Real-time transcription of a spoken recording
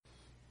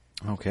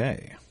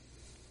Okay.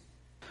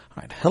 All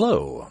right.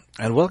 Hello,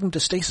 and welcome to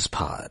Stasis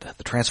Pod,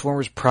 the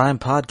Transformers Prime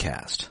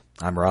podcast.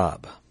 I'm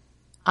Rob.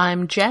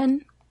 I'm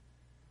Jen.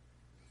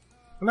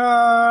 And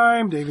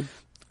I'm David.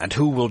 And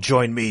who will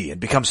join me and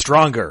become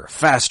stronger,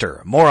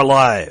 faster, more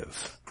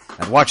alive?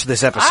 And watch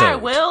this episode. I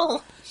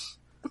will.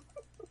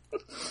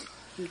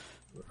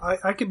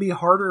 I could be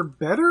harder,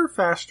 better,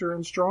 faster,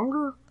 and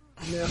stronger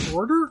in that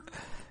order.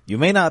 You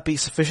may not be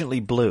sufficiently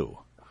blue.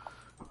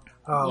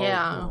 Oh,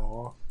 Yeah.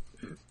 aw.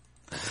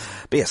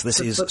 But yes, this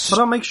is... But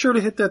I'll make sure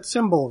to hit that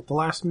symbol at the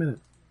last minute.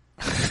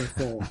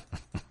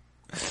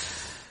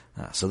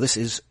 So this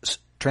is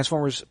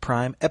Transformers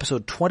Prime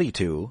episode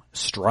 22,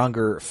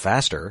 Stronger,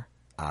 Faster.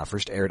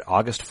 First aired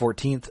August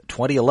 14th,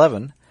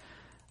 2011,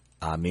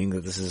 meaning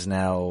that this is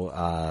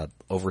now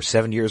over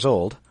 7 years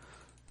old.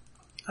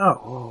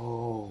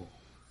 Oh.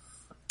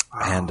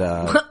 And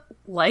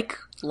like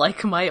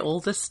my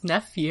oldest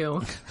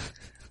nephew.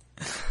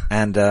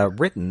 and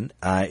written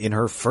in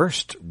her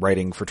first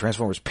writing for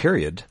Transformers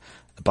period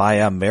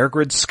by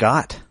Margaret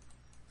Scott.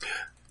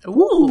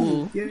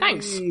 Ooh, Yay.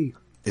 thanks.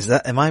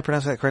 Am I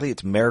pronouncing that correctly?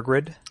 It's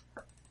Margaret?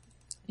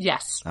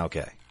 Yes.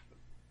 Okay.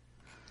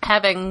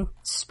 Having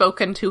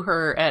spoken to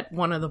her at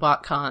one of the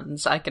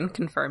BotCons, I can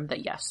confirm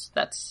that yes,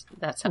 that's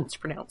how it's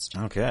pronounced.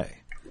 Okay.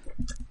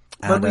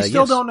 But And, we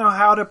still yes. don't know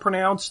how to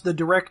pronounce the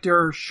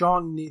director,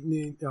 Sean,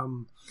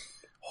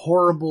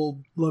 horrible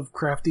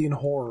Lovecraftian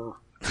horror.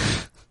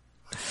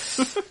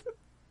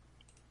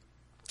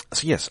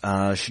 So yes,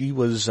 she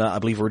was, I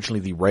believe, originally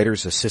the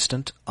writer's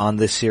assistant on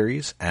this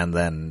series, and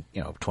then,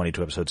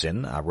 22 episodes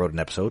in, wrote an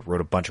episode,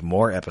 wrote a bunch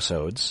more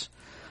episodes,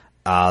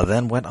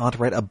 then went on to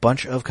write a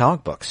bunch of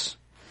comic books.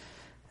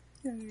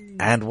 Yay.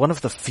 And one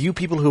of the few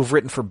people who have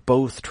written for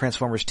both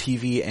Transformers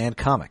TV and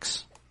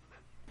comics.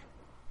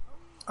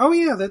 Oh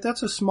yeah,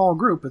 that's a small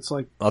group. It's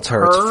like That's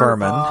her, it's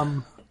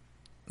Furman.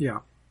 Yeah.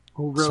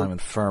 Who wrote Simon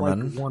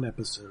Furman. like one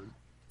episode.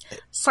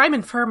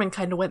 Simon Furman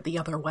kind of went the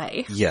other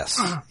way. Yes.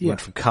 He Yeah.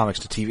 went from comics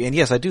to TV. And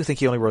yes, I do think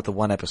he only wrote the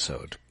one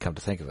episode, come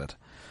to think of it.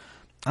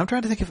 I'm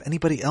trying to think if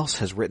anybody else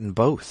has written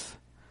both.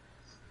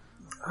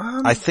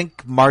 I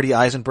think Marty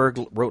Eisenberg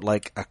wrote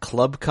like a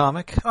club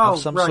comic of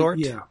some sort.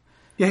 Yeah.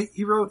 Yeah,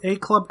 he wrote a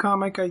club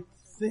comic, I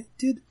think,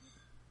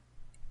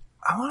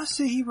 I want to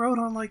say he wrote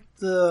on like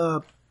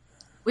the...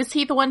 Was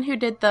he the one who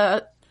did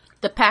the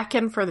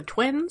pack-in for the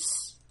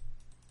twins?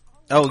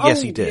 Oh,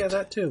 yes, he did. Yeah,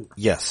 that too.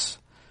 Yes.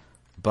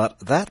 But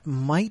that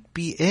might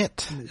be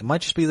it. It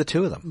might just be the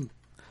two of them.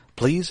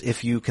 Please,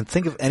 if you can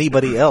think of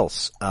anybody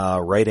else,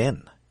 write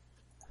in.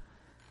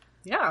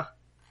 Yeah.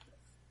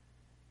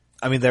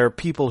 I mean, there are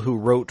people who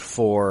wrote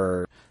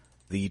for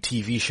the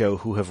TV show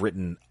who have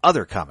written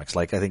other comics,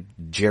 like I think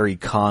Jerry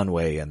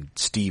Conway and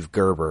Steve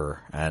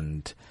Gerber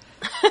and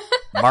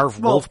Marv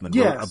Wolfman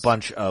wrote a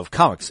bunch of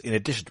comics in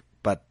addition,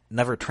 but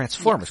never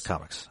Transformers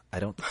comics,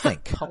 I don't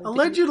think.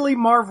 Allegedly,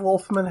 Marv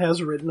Wolfman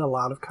has written a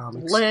lot of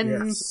comics. Lynn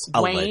Yes.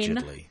 Wayne.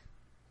 Allegedly.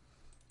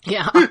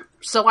 Yeah.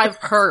 So I've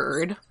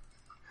heard.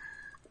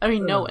 I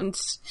mean, no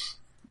one's...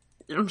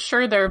 I'm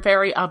sure they're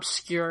very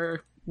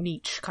obscure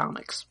niche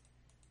comics.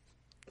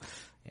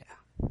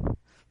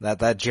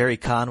 That Jerry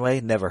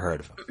Conway, never heard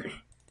of him.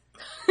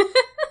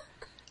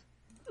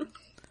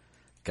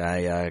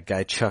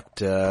 Guy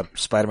chucked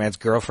Spider-Man's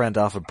girlfriend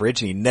off a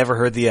bridge and he never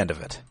heard the end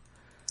of it.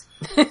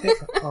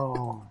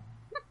 Oh.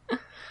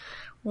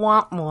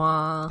 Wah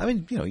wah. I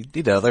mean, he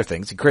did other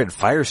things. He created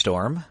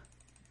Firestorm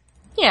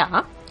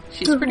Yeah.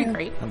 She's pretty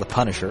great. and The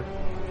Punisher.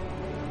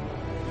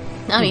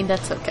 I mean,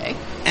 that's okay.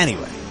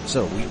 Anyway,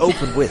 so we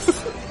open with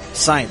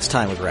Science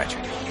Time with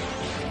Ratchet.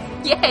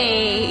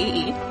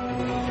 Yay!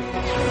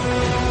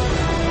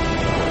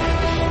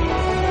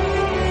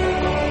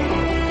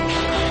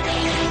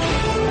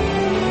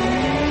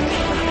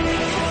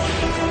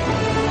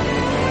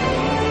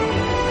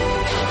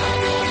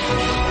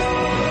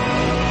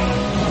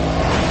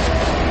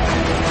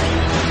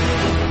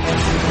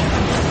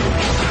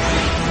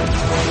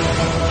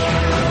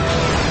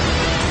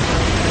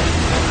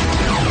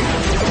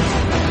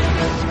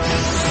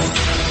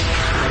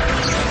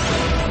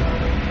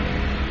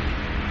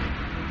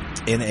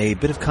 In a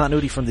bit of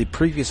continuity from the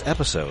previous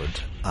episode,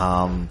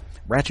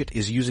 Ratchet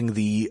is using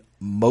the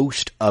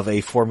most of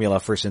a formula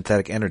for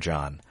synthetic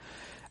energon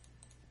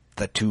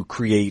to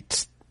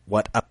create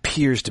what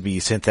appears to be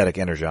synthetic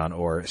energon,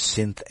 or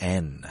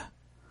Synth-N.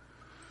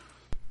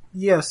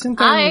 Yeah,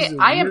 sometimes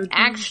I am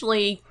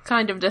actually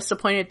kind of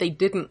disappointed they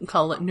didn't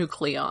call it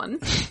Nucleon,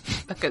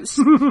 because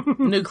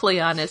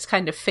Nucleon is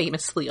kind of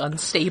famously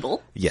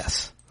unstable.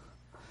 Yes.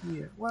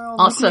 Yeah. Well,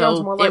 Also,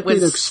 Nucleon's more likely it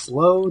to was-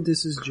 explode.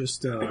 This is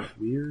just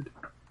weird.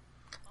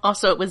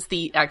 Also, it was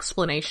the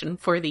explanation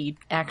for the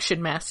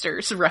Action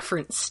Masters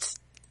referenced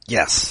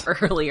Yes.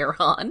 earlier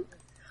on.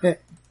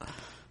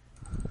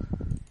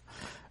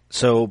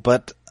 So,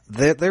 but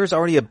there's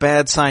already a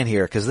bad sign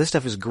here, because this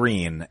stuff is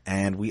green,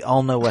 and we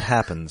all know what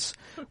happens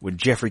when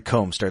Jeffrey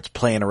Combs starts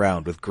playing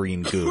around with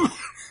green goo.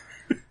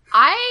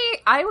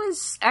 I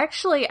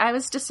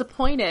was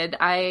disappointed.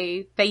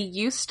 They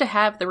used to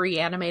have the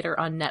Reanimator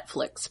on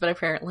Netflix, but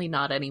apparently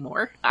not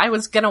anymore. I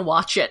was gonna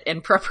watch it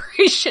in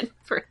preparation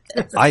for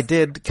this. I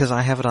did, because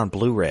I have it on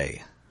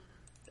Blu-ray.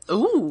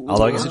 Ooh.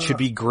 Although I guess it should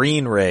be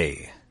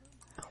Green-Ray.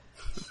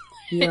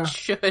 Yeah. It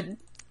should.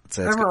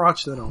 I never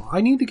watched that all.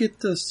 I need to get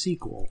the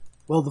sequel.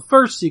 Well, the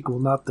first sequel,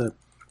 not the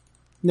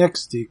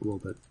next sequel.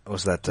 That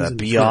was that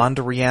Beyond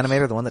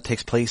Reanimator, the one that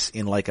takes place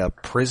in like a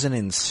prison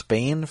in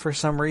Spain for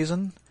some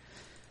reason?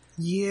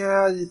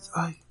 Yeah, it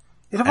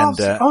involves.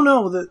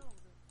 There's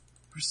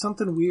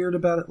something weird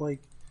about it.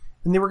 Like,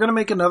 and they were going to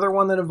make another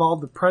one that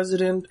involved the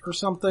president or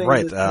something.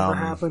 Right. That never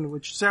happened,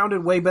 which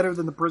sounded way better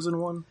than the prison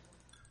one.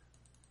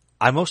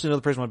 I mostly know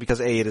the prison one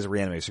because A, it is a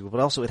Reanimator sequel, but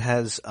also it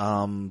has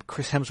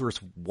Chris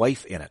Hemsworth's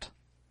wife in it.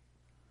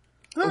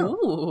 Oh.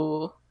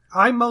 Ooh.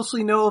 I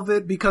mostly know of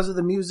it because of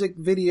the music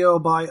video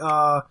by,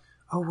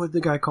 what'd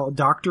the guy call it?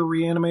 Dr.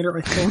 Reanimator,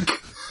 I think.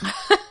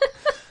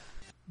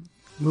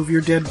 Move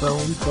your dead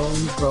bones,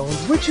 bones,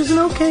 bones. Which is an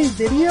okay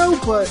video,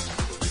 but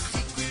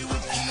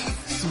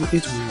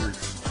it's weird.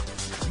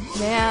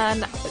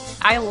 Man,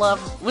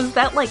 was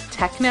that like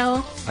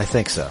techno? I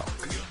think so.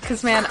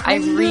 Because man, I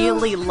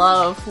really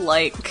love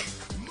like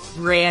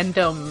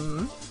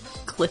random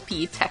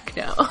clippy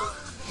techno.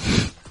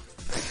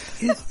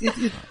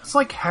 It's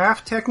like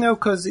half techno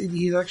because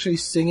he's actually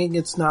singing.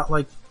 It's not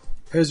like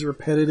as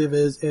repetitive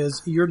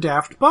as your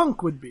Daft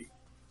Punk would be.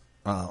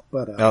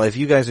 Well, if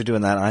you guys are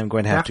doing that, I'm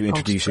going to have to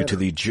introduce you to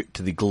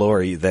the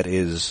glory that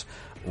is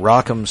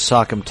Rock'em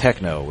Sock'em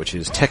Techno, which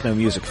is techno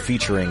music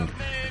featuring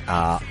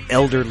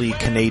elderly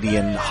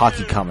Canadian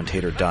hockey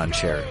commentator Don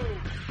Cherry.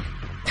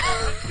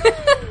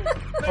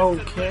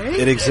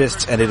 Okay. It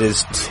exists, and it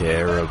is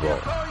terrible.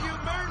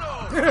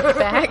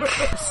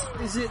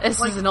 This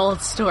is an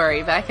old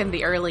story. Back in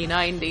the early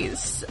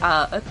 90s,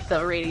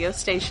 the radio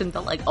station,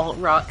 the like alt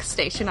rock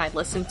station I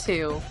listened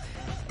to,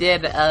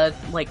 did a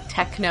like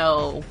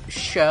techno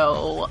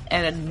show,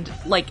 and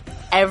like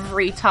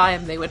every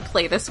time they would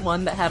play this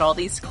one that had all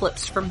these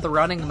clips from The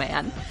Running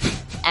Man,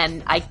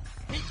 and I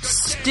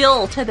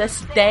still to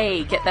this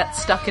day get that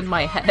stuck in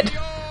my head.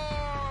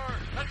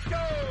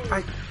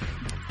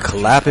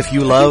 Clap if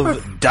you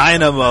love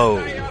Dynamo.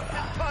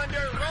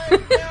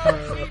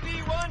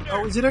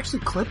 Is it actually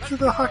clips of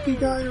the hockey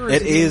guy, or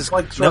it is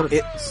like sort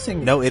of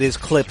singing? No, it is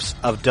clips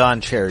of Don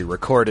Cherry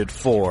recorded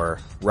for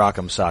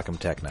Rock'em Sock'em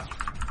Techno.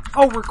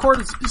 Oh,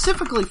 recorded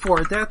specifically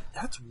for it.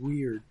 That's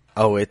weird.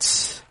 Oh,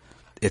 it's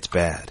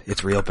bad.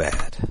 It's real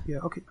bad. Yeah,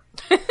 okay.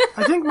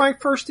 I think my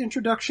first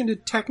introduction to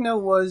techno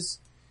was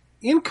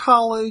in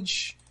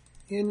college,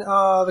 in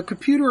the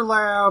computer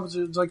labs.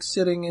 It was like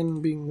sitting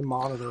and being the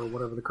monitor or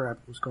whatever the crap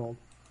it was called.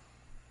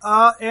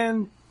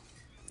 And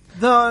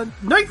the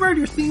Knight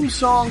Rider theme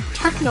song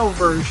techno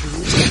version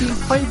was being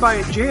played by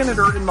a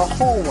janitor in the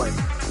hallway.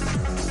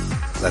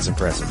 That's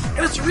impressive.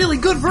 And it's a really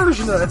good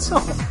version of that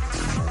song.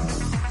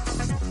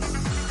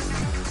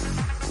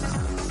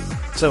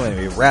 So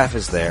anyway, Raph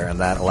is there, and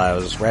that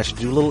allows Ratchet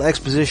to do a little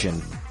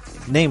exposition,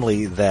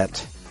 namely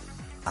that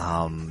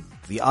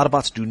the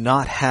Autobots do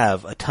not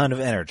have a ton of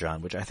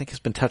Energon, which I think has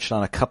been touched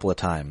on a couple of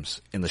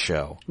times in the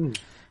show.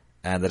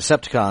 And the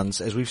Decepticons,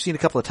 as we've seen a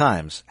couple of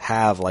times,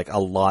 have like a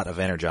lot of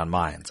Energon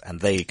mines, and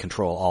they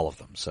control all of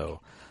them.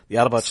 So the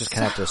Autobots just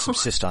kind of have to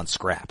subsist on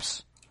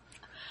scraps.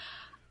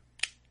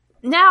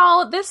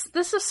 Now, this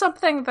is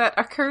something that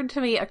occurred to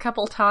me a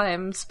couple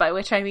times, by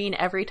which I mean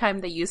every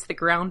time they use the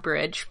ground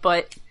bridge,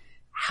 but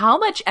how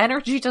much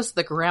energy does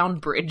the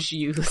ground bridge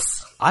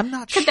use? I'm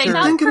not sure.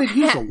 I think it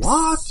use a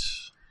lot.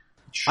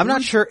 I'm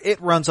not sure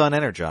it runs on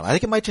Energon. I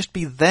think it might just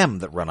be them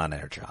that run on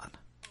Energon.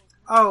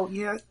 Oh,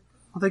 yeah.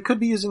 Well, they could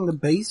be using the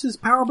base's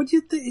power, but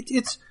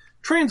it's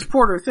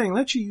transporter thing.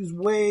 That should use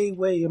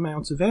way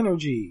amounts of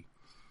energy.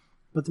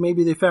 But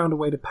maybe they found a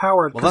way to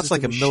power it. Well, that's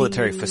like a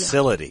military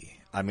facility.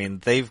 I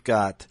mean, they've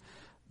got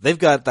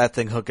that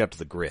thing hooked up to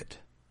the grid.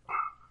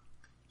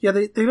 Yeah,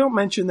 they don't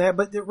mention that,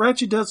 but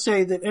Ratchet does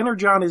say that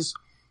Energon is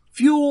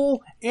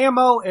fuel,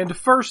 ammo, and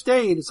first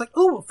aid. It's like,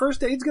 oh,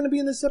 first aid's going to be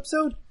in this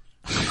episode?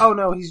 Oh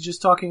no, he's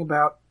just talking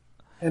about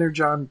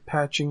Energon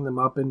patching them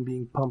up and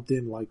being pumped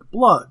in like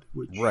blood.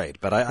 Right,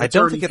 but I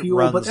don't think it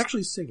runs... But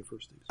actually saying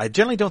first aid. I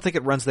generally don't think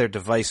it runs their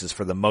devices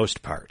for the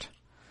most part.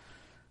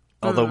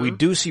 Although we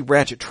do see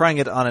Ratchet trying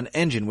it on an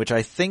engine, which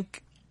I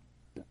think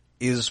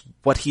is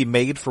what he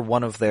made for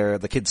one of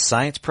the kids'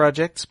 science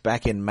projects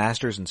back in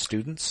Masters and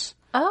Students.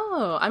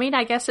 Oh, I mean,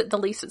 I guess at the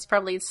least it's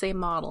probably the same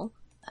model.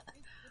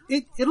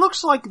 It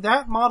looks like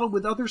that model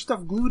with other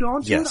stuff glued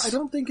onto Yes. it. I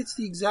don't think it's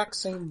the exact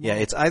same model. Yeah,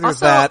 it's either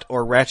Also, that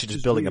or Ratchet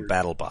is building weird. a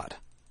BattleBot.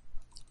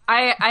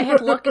 I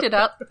had looked it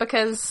up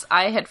because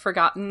I had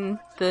forgotten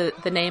the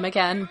name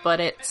again, but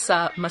it's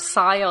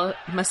Messiah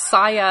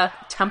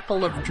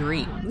Temple of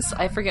Dreams.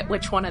 I forget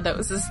which one of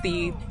those is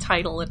the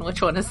title and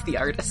which one is the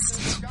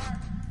artist.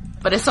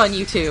 But it's on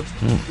YouTube.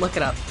 Look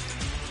it up.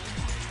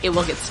 It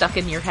will get stuck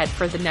in your head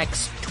for the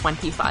next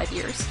 25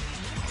 years.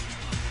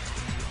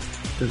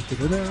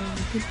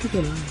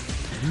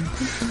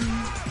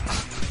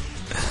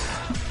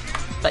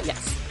 But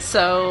yes.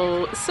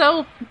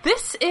 So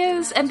this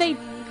is, and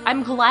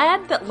I'm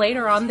glad that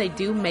later on they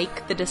do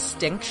make the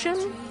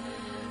distinction,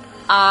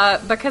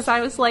 because I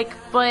was like,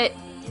 but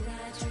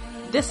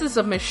this is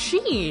a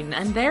machine,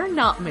 and they're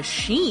not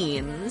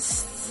machines,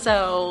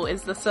 so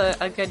is this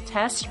a good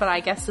test? But I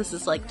guess this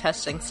is like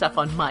testing stuff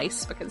on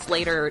mice, because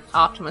later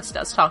Optimus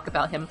does talk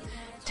about him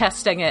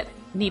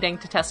needing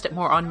to test it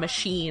more on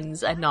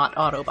machines and not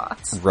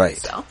Autobots. Right.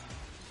 So.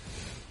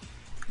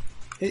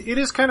 It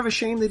is kind of a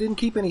shame they didn't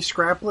keep any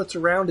scraplets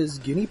around as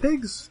guinea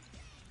pigs.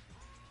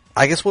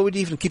 I guess what would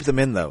you even keep them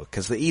in, though?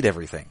 Because they eat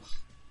everything.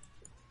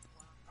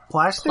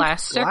 Plastic?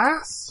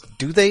 Glass?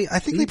 Do they? I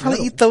think they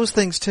probably eat those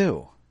things,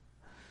 too.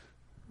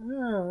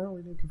 No,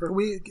 we didn't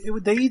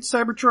convert. They eat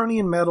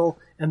Cybertronian metal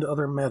and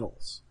other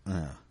metals.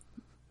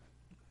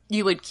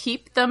 You would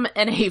keep them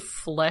in a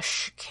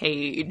flesh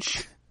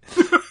cage.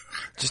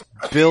 Just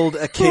build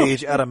a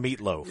cage out of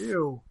meatloaf.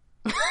 Ew.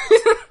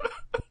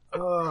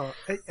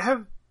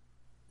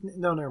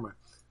 No, never mind.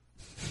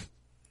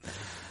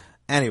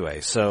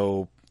 Anyway,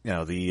 so,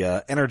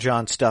 the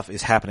Energon stuff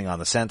is happening on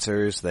the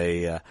sensors.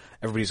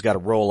 Everybody's got to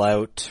roll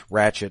out.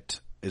 Ratchet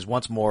is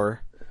once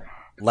more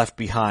left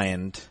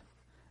behind,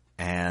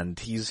 and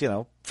he's,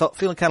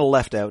 feeling kind of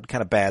left out,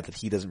 kind of bad that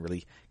he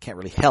can't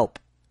really help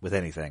with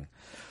anything.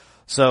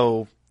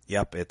 So,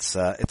 yep, it's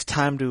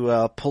time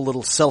to pull a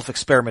little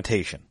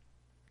self-experimentation,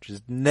 which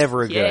is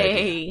never a good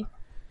idea.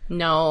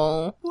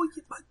 No. Well,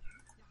 but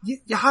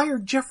you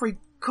hired Jeffrey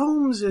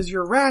Combs as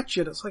your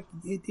Ratchet. It's like,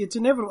 it's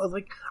inevitable.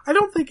 Like, I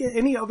don't think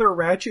any other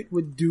Ratchet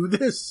would do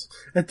this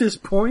at this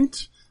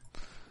point,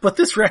 but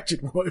this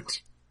Ratchet would.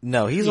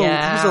 No, he's a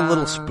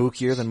little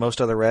spookier than most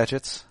other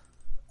Ratchets.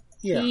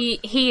 Yeah.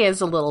 He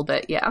is a little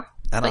bit, yeah.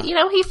 But,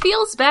 he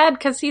feels bad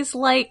because feels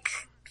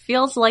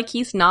like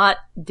he's not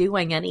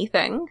doing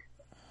anything.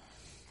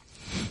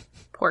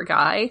 Poor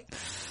guy.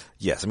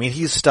 Yes, I mean,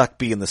 he's stuck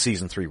being the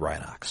Season 3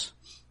 Rhinox.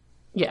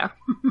 Yeah.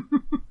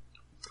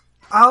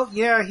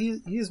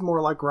 He's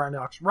more like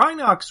Rhinox.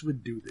 Rhinox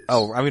would do this.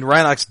 Oh, I mean,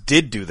 Rhinox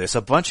did do this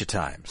a bunch of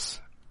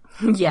times.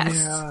 Yes.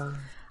 Yeah.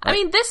 I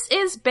mean, this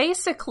is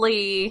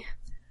basically...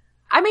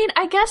 I mean,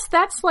 I guess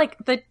that's like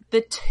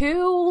the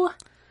two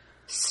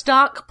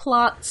stock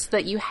plots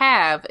that you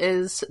have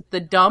is the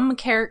dumb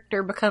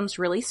character becomes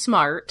really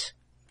smart,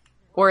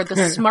 or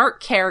the smart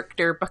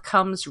character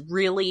becomes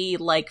really,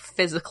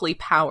 physically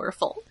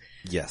powerful.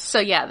 Yes. So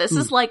yeah, this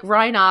is like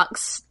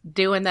Rhinox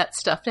doing that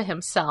stuff to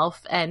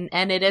himself, and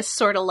it is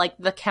sort of like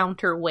the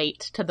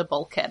counterweight to the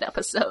Bulkhead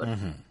episode.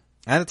 Mm-hmm.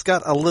 And it's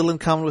got a little in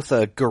common with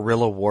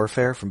Guerrilla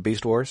Warfare from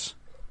Beast Wars.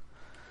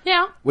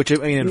 Yeah. Which,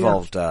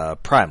 involved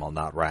Primal,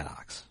 not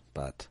Rhinox.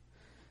 But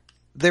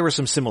there were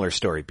some similar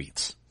story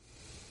beats.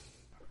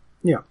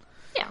 Yeah.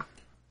 Yeah.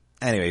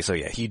 Anyway, so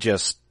yeah, he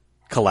just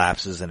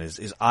collapses and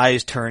his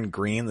eyes turn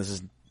green. This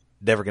is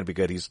never going to be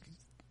good. He's...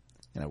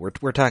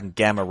 we're talking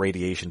gamma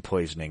radiation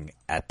poisoning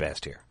at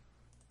best here.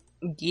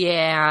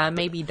 Yeah,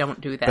 maybe don't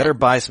do that. Better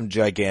buy some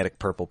gigantic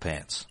purple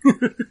pants.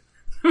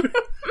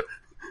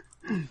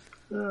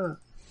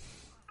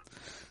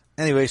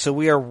 Anyway, so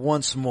we are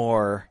once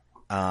more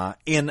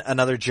in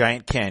another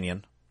giant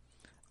canyon.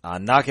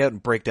 Knockout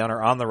and Breakdown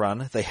are on the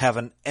run. They have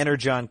an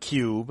Energon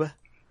cube.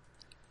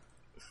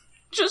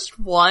 Just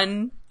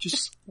one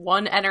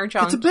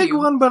Energon It's a big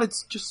one, but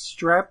it's just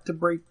strapped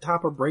to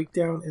top of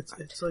Breakdown.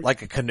 It's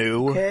like a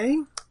canoe. Okay.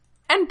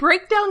 And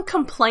Breakdown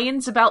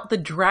complains about the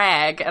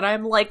drag, and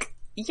I'm like,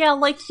 yeah,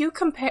 you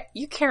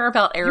care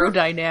about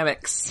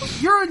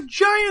aerodynamics. You're a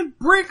giant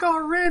brick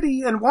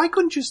already, and why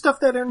couldn't you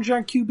stuff that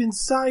Energon cube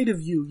inside of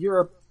you?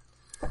 You're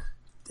a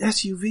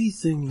SUV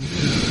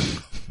thingy.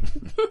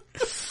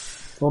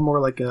 Well, more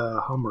like a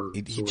Hummer.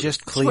 He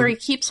just That's where he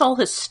keeps all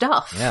his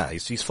stuff. Yeah,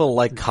 he's full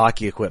of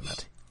hockey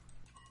equipment.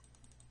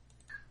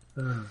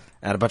 And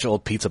a bunch of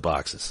old pizza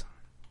boxes.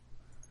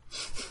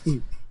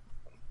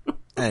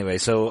 Anyway,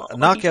 so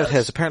Knockout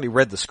has apparently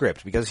read the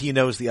script because he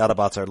knows the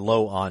Autobots are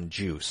low on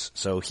juice.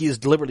 So he is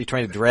deliberately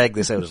trying to drag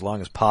this out as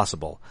long as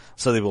possible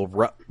so they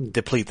will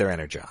deplete their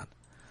Energon.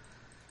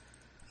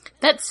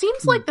 That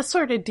seems like the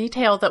sort of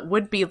detail that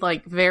would be,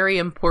 very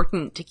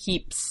important to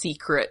keep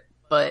secret,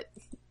 but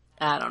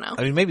I don't know.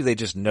 I mean, maybe they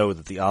just know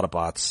that the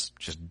Autobots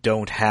just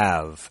don't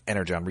have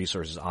Energon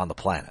resources on the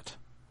planet.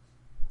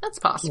 That's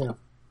possible. Yeah.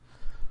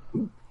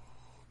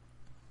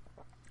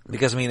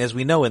 Because, as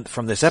we know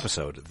from this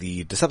episode,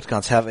 the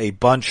Decepticons have a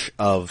bunch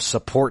of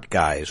support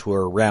guys who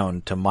are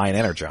around to mine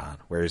Energon,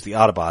 whereas the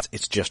Autobots,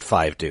 it's just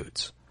 5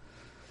 dudes.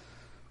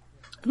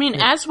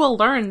 As we'll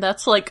learn,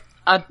 that's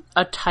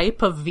a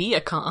type of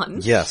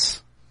Viacon.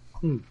 Yes.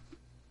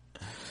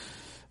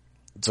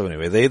 So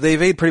anyway, they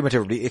evade pretty much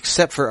everybody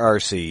except for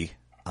RC.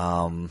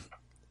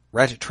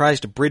 Ratchet tries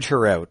to bridge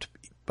her out,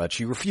 but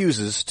she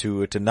refuses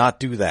to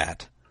not do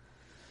that.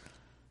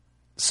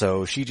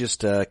 So she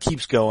just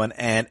keeps going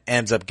and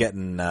ends up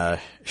getting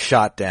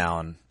shot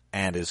down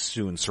and is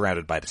soon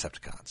surrounded by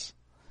Decepticons.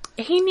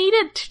 He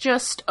needed to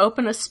just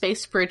open a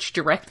space bridge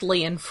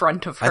directly in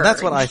front of her. And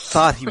that's what I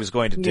thought he was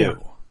going to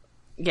do.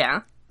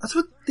 Yeah. That's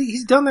what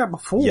he's done that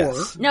before.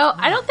 Yes. No,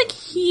 I don't think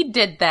he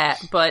did that,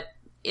 but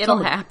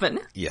It'll happen.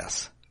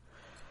 Yes.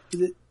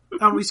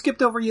 We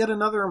skipped over yet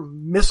another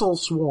missile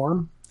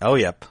swarm. Oh,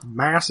 yep.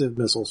 Massive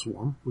missile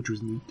swarm, which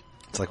was neat.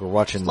 It's like we're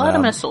watching... A lot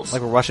of missiles.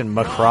 Like we're watching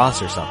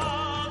Macross or something.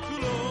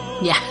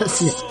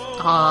 Yes.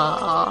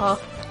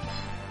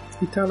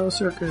 Gitano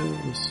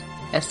Circus.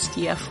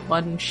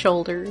 SDF-1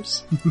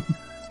 shoulders.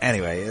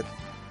 Anyway,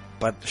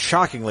 but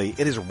shockingly,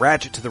 it is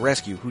Ratchet to the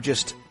rescue, who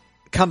just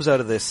comes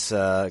out of this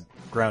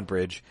ground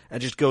bridge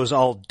and just goes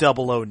all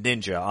 00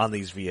 ninja on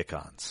these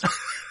Viacons.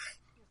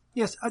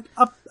 Yes,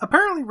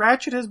 apparently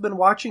Ratchet has been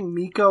watching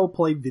Miko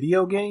play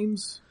video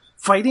games,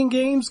 fighting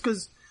games,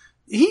 because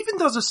he even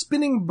does a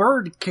spinning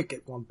bird kick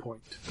at one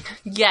point.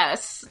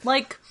 Yes.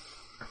 Like,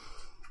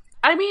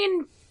 I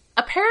mean,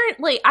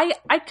 apparently,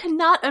 I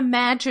cannot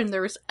imagine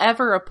there was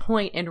ever a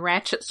point in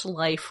Ratchet's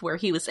life where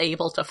he was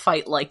able to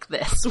fight like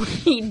this, when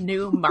he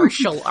knew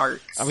martial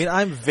arts. I mean,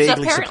 I'm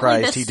vaguely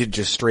surprised he didn't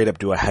just straight up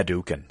do a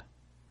Hadouken.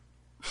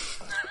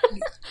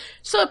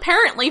 So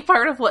apparently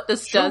part of what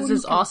this does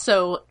is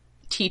also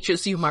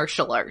teaches you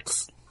martial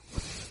arts.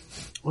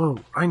 Oh,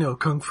 I know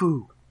Kung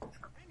Fu.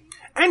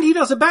 And he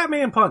does a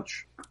Batman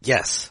punch.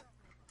 Yes.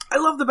 I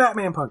love the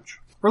Batman punch.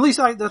 Or at least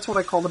that's what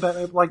I call the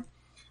Batman. Like,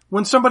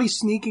 when somebody's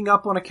sneaking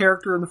up on a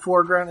character in the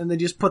foreground and they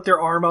just put their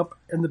arm up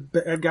and the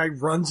bad guy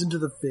runs into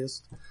the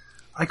fist,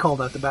 I call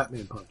that the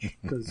Batman punch.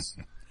 Because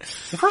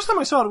the first time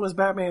I saw it was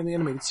Batman the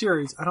Animated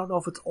Series. I don't know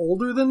if it's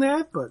older than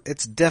that, but...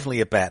 It's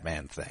definitely a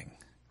Batman thing.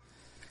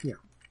 Yeah.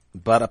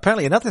 But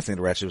apparently another thing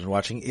that Ratchet has been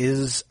watching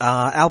is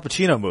Al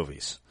Pacino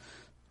movies.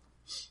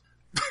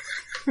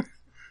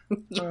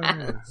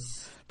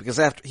 Yes. Because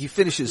after he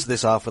finishes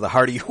this off with a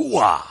hearty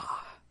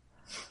hoo-ah.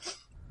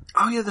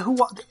 Oh yeah, the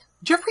hoo-ah.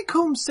 Jeffrey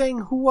Combs saying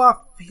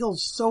hoo-ah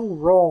feels so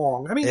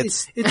wrong. I mean,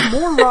 it's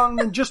more wrong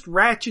than just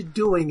Ratchet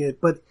doing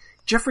it, but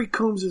Jeffrey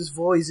Combs'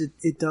 voice,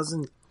 it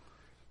doesn't,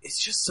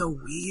 it's just so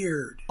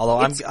weird. Although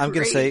I'm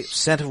gonna say,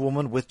 Scent of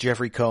Woman with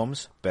Jeffrey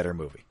Combs, better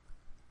movie.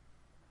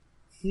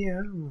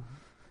 Yeah.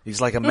 He's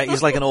like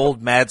an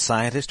old mad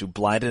scientist who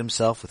blinded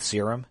himself with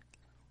serum.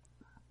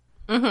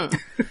 Mm-hmm.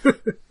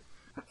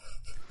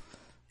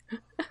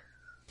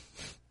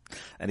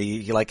 And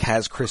he like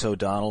has Chris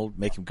O'Donnell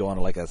make him go on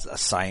like a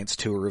science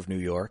tour of New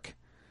York.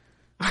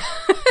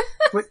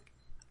 Wait,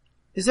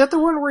 is that the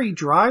one where he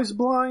drives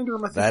blind, or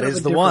am I thinking that of is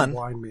a the different one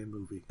Blind Man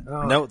movie?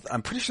 Oh. No,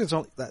 I'm pretty sure it's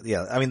only that.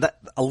 Yeah, I mean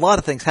a lot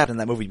of things happen in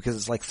that movie because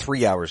it's like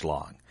 3 hours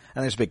long,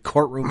 and there's a big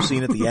courtroom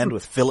scene at the end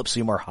with Philip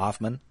Seymour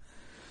Hoffman.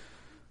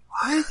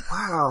 What?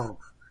 Wow.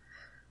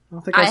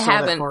 I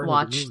haven't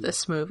watched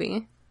this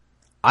movie.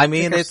 I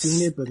mean, I've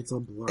seen it, but it's a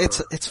blur.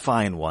 It's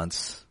fine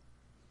once.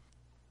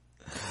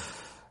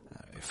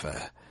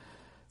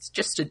 It's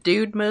just a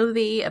dude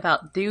movie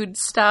about dude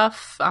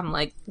stuff. I'm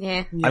like,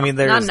 yeah. I mean,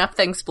 not enough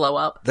things blow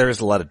up.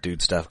 There's a lot of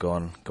dude stuff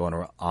going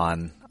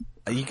on.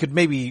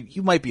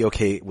 You might be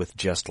okay with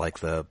just like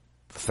the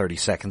 30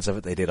 seconds of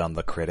it they did on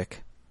The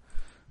Critic.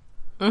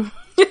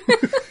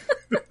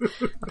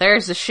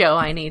 There's a show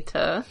I need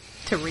to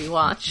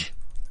rewatch.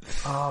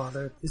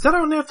 Oh, is that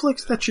on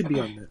Netflix? That should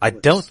be on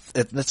Netflix.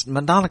 It's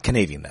not a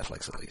Canadian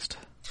Netflix, at least.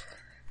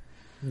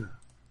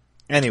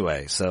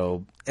 Anyway,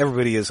 so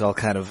everybody is all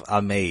kind of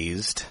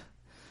amazed.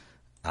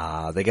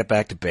 They get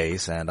back to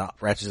base, and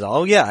Ratchet's all,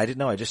 oh yeah, I didn't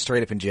know, I just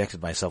straight up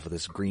injected myself with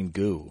this green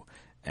goo.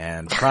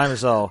 And Prime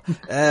is all,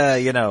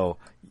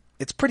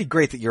 it's pretty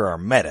great that you're our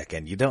medic,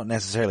 and you don't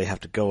necessarily have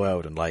to go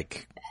out and,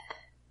 like,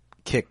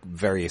 kick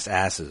various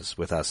asses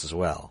with us as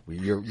well.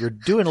 You're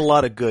doing a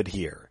lot of good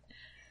here.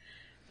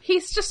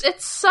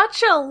 It's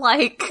such a,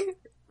 like,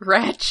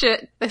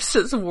 Ratchet, this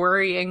is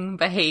worrying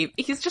behavior.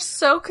 He's just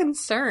so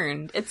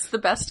concerned. It's the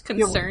best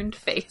concerned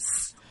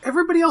face.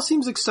 Everybody else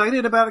seems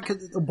excited about it,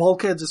 because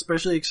Bulkhead's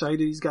especially excited.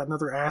 He's got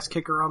another ass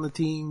kicker on the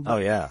team. Oh,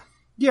 yeah.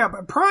 Yeah,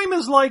 but Prime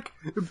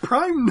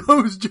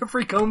knows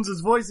Jeffrey Combs'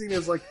 voice, and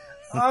is like,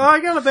 I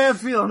got a bad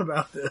feeling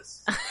about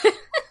this.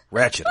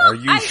 Ratchet, are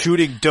you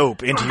shooting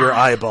dope into your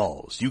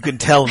eyeballs? You can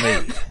tell me.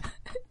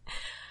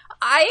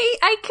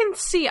 I can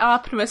see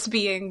Optimus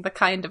being the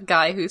kind of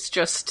guy who's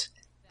just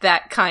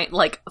that kind,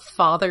 like,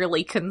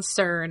 fatherly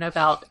concern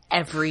about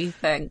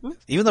everything.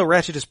 Even though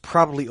Ratchet is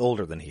probably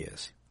older than he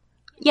is.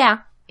 Yeah.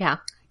 Yeah,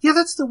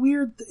 that's the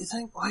weird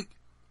thing, like,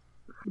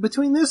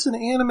 between this and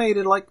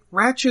animated, like,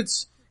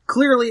 Ratchet's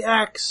clearly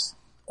acts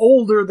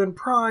older than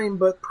Prime,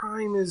 but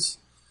Prime is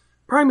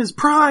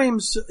Prime,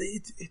 so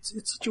it's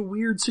such a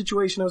weird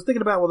situation. I was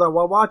thinking about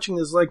while watching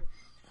this, like,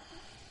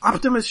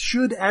 Optimus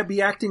should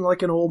be acting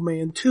like an old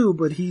man too,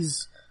 but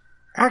he's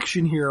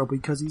action hero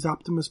because he's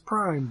Optimus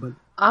Prime, but...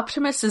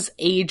 Optimus is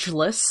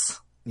ageless.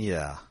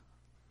 Yeah.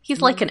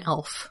 He's like an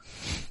elf.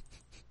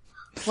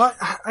 Well,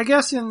 I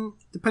guess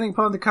depending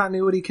upon the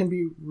continuity, can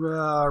be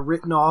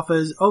written off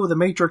as, the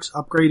Matrix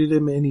upgraded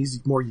him and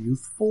he's more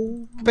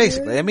youthful.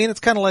 Basically, I mean, it's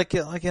kind of like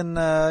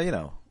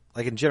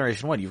in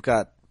Generation 1, you've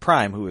got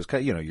Prime, who is,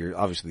 you're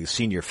obviously the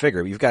senior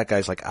figure, but you've got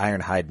guys like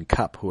Ironhide and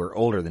Cup who are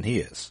older than he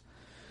is.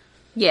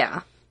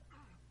 Yeah.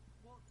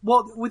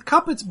 Well, with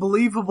Cup, it's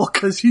believable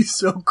because he's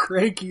so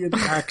cranky and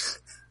acts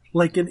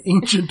like an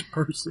ancient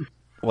person.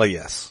 Well,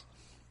 yes.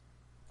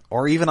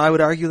 Or even I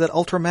would argue that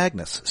Ultra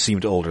Magnus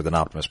seemed older than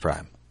Optimus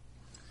Prime.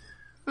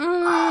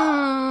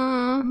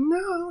 No,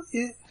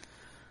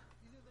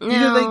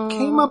 either they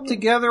came up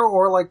together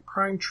or like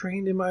Prime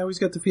trained him. I always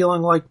get the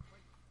feeling like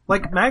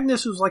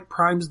Magnus was like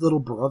Prime's little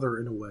brother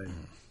in a way,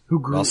 who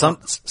grew up.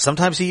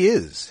 Sometimes he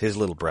is his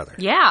little brother.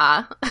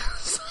 Yeah.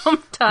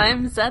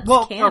 Sometimes that's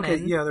canon.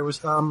 Okay, yeah, there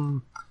was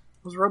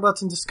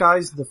Robots in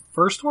Disguise the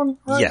first one,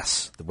 right?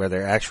 Yes, where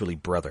they're actually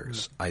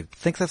brothers. I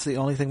think that's the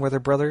only thing where they're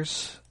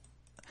brothers.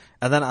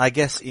 And then I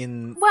guess the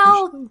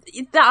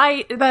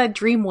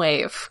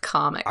Dreamwave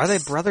comics. Are they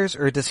brothers,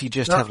 or does he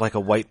just have like a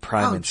white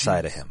Prime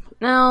inside of him?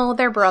 No,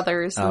 they're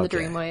brothers in the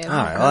Dreamwave. All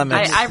right, well,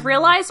 I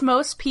realize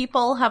most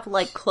people have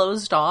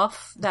closed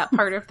off that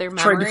part of their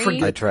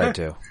memory. I tried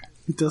to.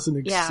 It doesn't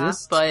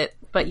exist. Yeah,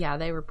 but yeah,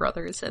 they were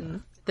brothers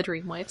in the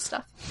Dreamwave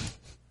stuff.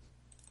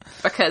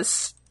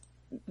 Because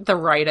the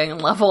writing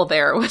level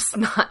there was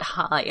not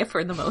high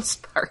for the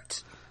most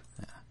part.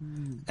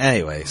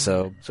 Anyway,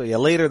 so yeah,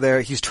 later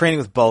there, he's training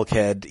with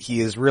Bulkhead. He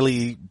is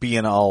really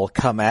being all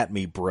 "come at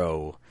me,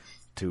 bro"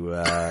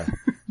 to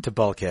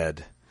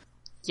Bulkhead.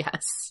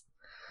 Yes.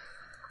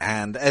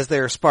 And as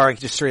they're sparring,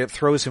 he just straight up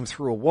throws him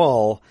through a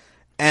wall,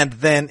 and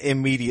then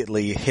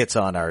immediately hits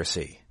on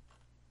RC.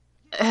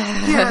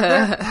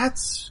 Yeah,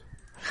 that's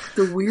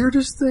the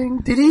weirdest thing.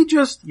 Did he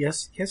just?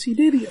 Yes, he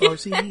did.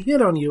 RC, he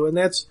hit on you, and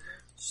that's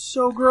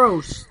so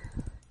gross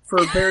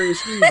for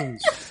various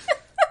reasons.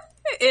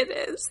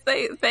 It is.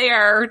 They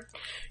are.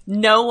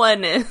 No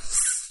one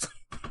is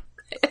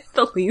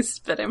the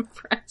least bit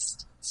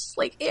impressed. It's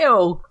like,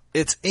 ew.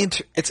 It's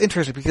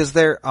interesting because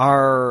there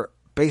are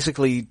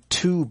basically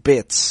two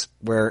bits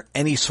where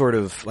any sort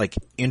of like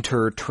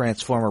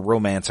inter-Transformer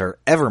romance are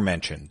ever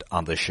mentioned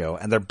on the show,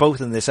 and they're both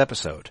in this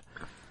episode.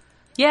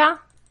 Yeah.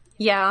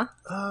 Yeah.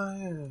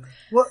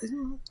 Well,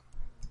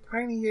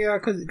 kind of, yeah,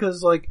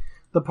 because like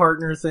the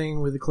partner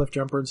thing with the cliff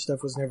jumper and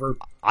stuff was never.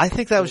 I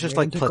think that was just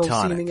like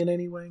platonic seeming in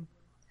any way.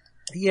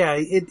 Yeah,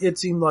 it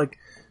seemed like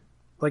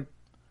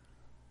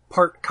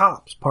part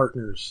cops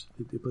partners,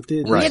 but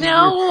right. You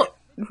know,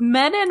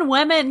 men and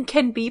women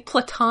can be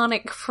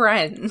platonic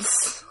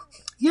friends.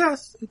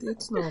 Yes,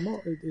 it's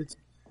normal. It's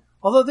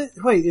although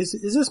wait, is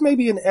this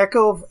maybe an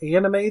echo of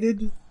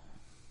Animated,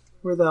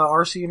 where the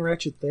RC and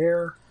Ratchet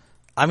there?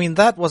 I mean,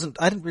 I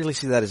didn't really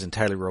see that as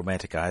entirely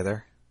romantic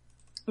either.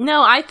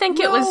 No, I think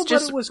it was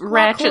just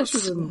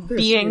Ratchet's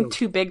being too.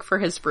 Too big for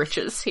his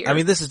britches here. I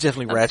mean, this is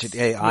definitely Ratchet.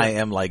 Hey, I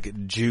am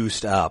like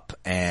juiced up,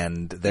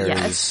 and there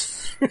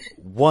is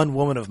one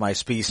woman of my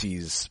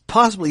species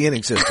possibly in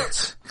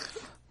existence.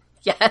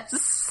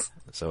 Yes.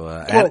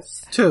 So,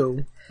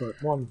 two,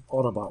 but one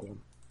Autobot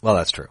one. Well,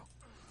 that's true.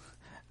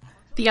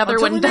 The other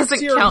Until one the next doesn't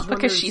series count when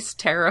because there's she's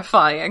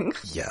terrifying.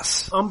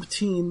 Yes.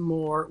 Umpteen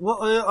more.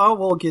 Well,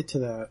 we'll get to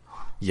that.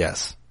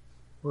 Yes.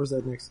 Where's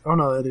that next? Oh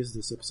no, that is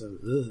this episode.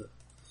 Ugh.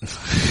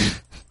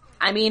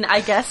 I mean, I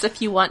guess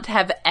if you want to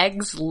have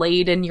eggs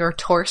laid in your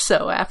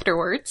torso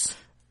afterwards.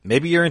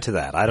 Maybe you're into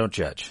that. I don't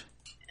judge.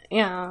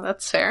 Yeah,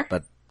 that's fair.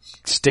 But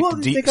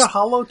they got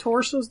hollow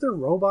torsos. They're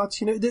robots.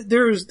 You know,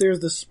 there's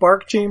the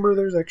spark chamber.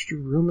 There's extra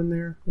room in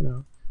there. You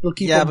know, it'll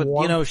keep them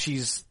warm. You know,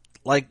 she's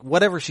like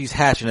whatever she's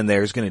hatching in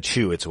there is going to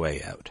chew its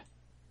way out.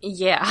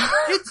 Yeah.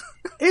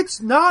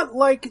 It's not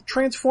like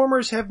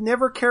Transformers have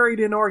never carried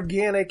an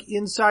organic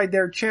inside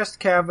their chest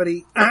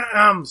cavity.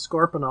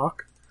 Scorponok.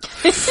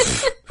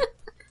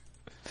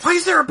 Why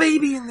is there a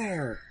baby in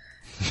there?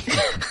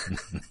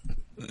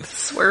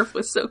 Swerve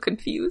was so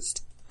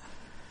confused.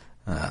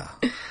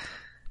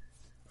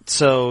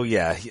 So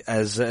yeah,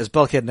 as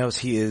Bulkhead knows,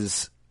 he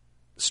is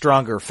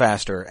stronger,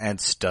 faster, and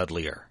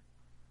studlier.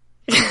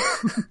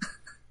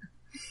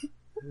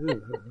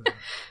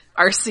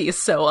 RC is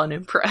so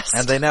unimpressed.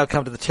 And they now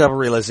come to the terrible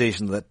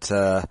realization that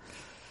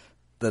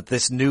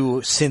this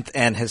new synth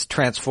N has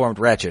transformed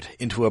Ratchet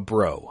into a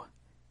bro.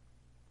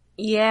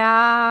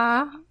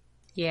 Yeah,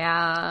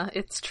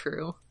 it's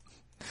true.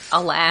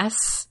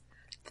 Alas.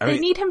 They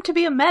need him to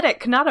be a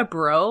medic, not a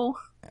bro.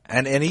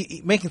 And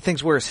he making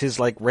things worse, his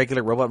like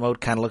regular robot mode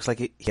kind of looks like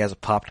he has a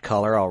popped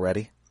collar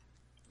already.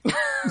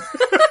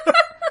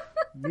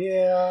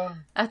 Yeah.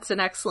 That's an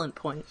excellent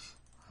point.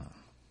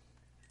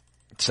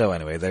 So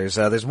anyway,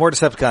 there's more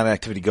Decepticon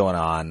activity going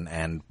on,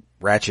 and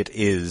Ratchet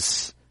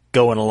is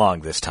going along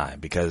this time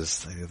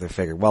because they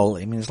figure, well,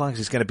 I mean, as long as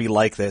he's going to be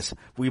like this,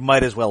 we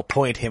might as well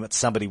point him at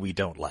somebody we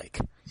don't like.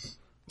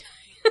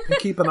 And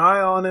keep an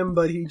eye on him,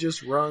 but he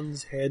just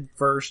runs head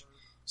first,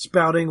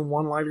 spouting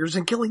one-liners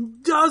and killing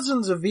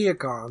dozens of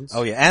Viacons.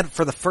 Oh yeah, and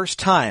for the first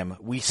time,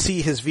 we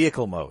see his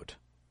vehicle mode.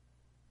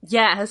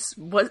 Yes,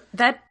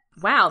 that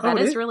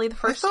is really the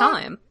first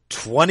time.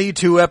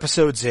 22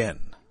 episodes in.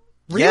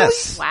 Really?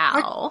 Yes.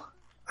 Wow.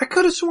 I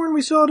could have sworn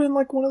we saw it in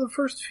like one of the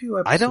first few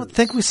episodes. I don't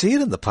think we see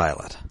it in the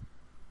pilot.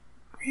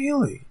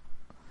 Really?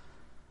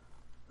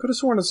 Could have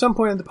sworn at some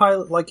point in the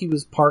pilot like he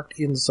was parked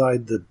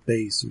inside the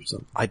base or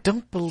something. I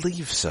don't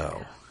believe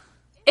so.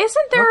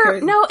 Isn't there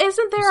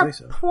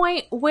Okay. a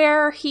point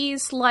where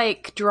he's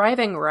like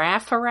driving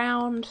Raph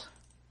around?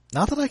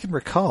 Not that I can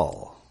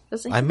recall.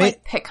 Doesn't he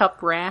like pick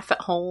up Raph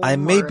at home? I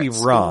may or be at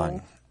school?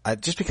 wrong.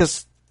 Just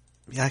because,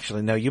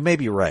 actually, no, you may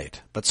be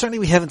right. But certainly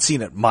we haven't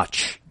seen it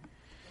much.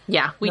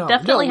 Yeah, we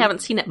definitely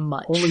haven't seen it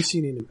much. Only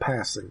seen it in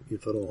passing,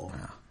 if at all.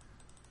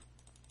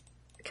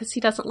 Because he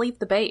doesn't leave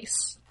the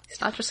base.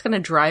 He's not just going to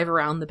drive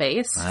around the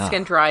base. Wow. He's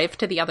going to drive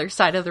to the other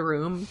side of the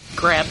room,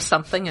 grab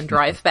something, and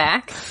drive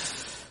back.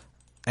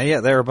 And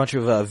yeah, there are a bunch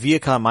of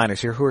Viacom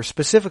miners here who are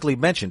specifically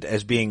mentioned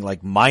as being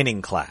like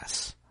mining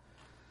class.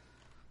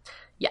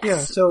 Yes, Yeah,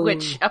 so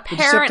which the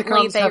apparently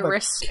Decepticons they have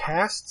a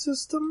caste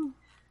system?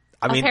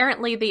 I mean,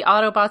 apparently the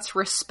Autobots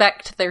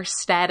respect their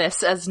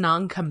status as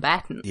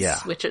non-combatants, Yeah.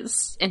 which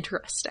is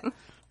interesting.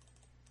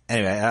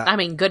 anyway, I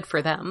mean, good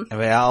for them.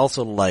 I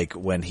also like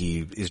when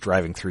he is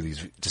driving through these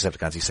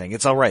Decepticons, he's saying,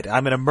 "It's all right,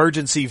 I'm an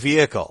emergency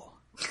vehicle."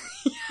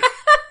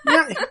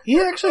 Yeah,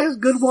 he actually has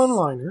good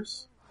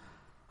one-liners.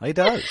 He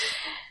does.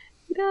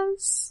 He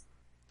does.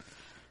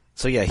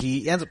 So yeah,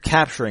 he ends up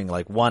capturing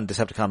like one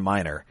Decepticon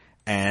miner,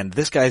 and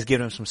this guy's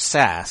giving him some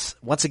sass,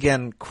 once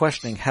again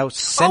questioning how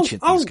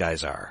sentient these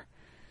guys are.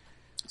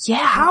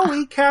 Yeah. How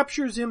he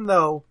captures him,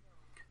 though,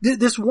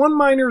 this one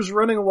miner is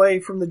running away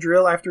from the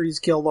drill after he's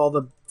killed all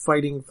the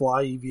fighting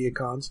fly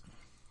Viacons.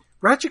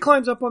 Ratchet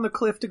climbs up on the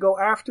cliff to go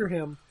after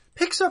him,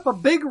 picks up a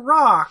big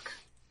rock,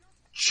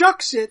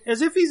 chucks it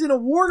as if he's in a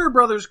Warner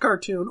Brothers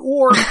cartoon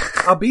or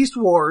a Beast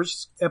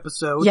Wars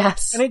episode.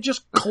 Yes. And it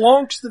just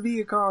clonks the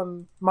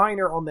Viacon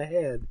miner on the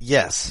head.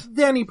 Yes.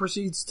 Then he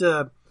proceeds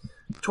to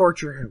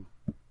torture him.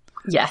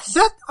 Yes.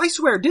 That, I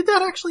swear, did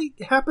that actually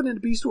happen in a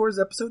Beast Wars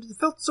episode? It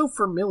felt so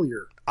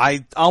familiar.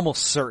 I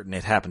almost certain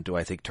it happened to,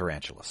 I think,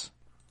 Tarantulas.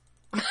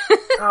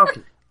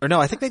 Okay. Or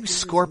no, I think maybe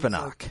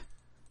Scorponok.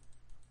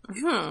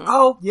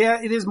 Oh, yeah,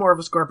 it is more of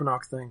a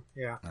Scorponok thing.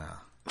 Yeah.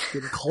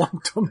 Getting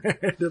clunked on the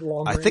head at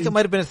long I think it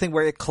might have been a thing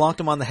where it clonked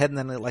him on the head and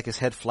then like his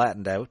head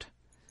flattened out.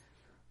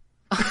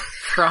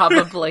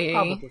 Probably.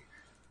 Probably.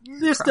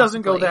 This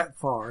doesn't go that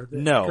far.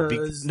 No,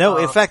 because,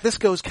 in fact, this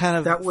goes kind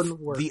of that wouldn't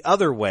work. the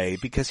other way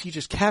because he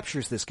just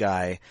captures this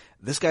guy.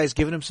 This guy's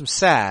giving him some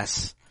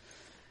sass,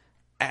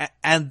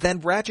 and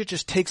then Ratchet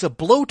just takes a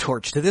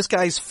blowtorch to this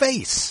guy's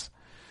face.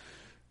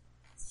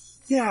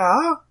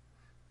 Yeah,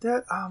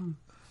 that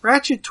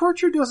Ratchet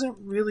torture doesn't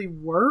really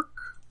work.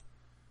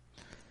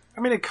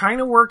 I mean, it kind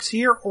of works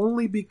here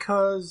only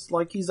because,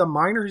 like, he's a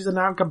minor, he's a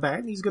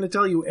non-combatant, he's going to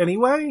tell you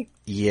anyway.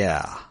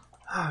 Yeah.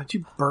 Did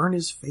you burn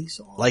his face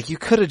off? Like, you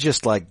could have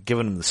just, like,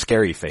 given him the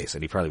scary face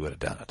and he probably would have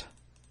done it.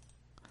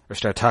 Or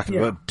start talking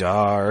about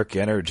Dark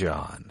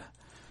Energon.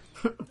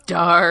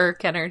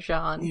 Dark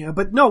Energon. Yeah,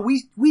 but no,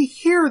 we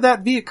hear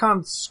that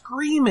Viacon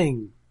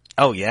screaming.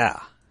 Oh, yeah.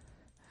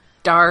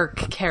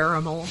 Dark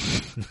caramel.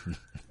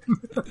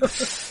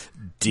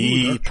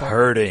 Deep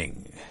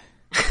hurting.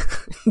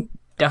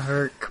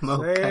 Dark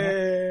mocha.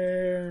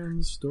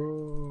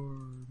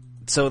 Sandstorm.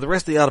 So the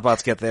rest of the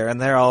Autobots get there, and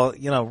they're all,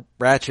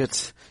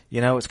 Ratchet,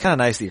 it's kind of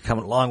nice that you're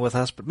coming along with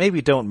us, but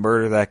maybe don't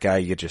murder that guy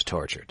you get just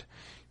tortured.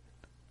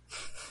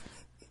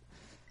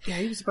 Yeah,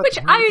 he was about Which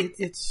to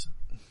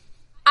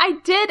I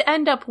did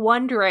end up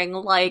wondering,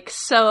 like,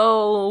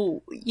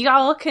 so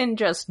y'all can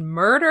just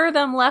murder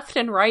them left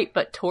and right,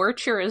 but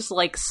torture is,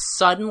 like,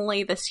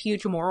 suddenly this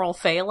huge moral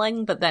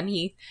failing, but then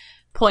he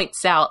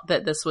points out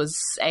that this was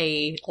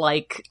a,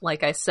 like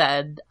I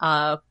said,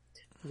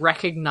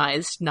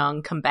 recognized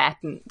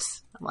non-combatant.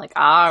 I'm like,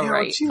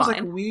 alright, it seems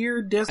fine. like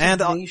weird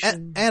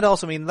designation. And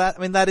also,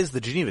 that is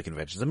the Geneva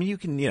Conventions. I mean, you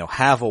can,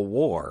 have a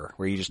war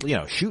where you just,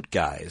 shoot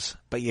guys,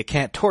 but you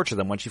can't torture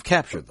them once you've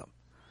captured them.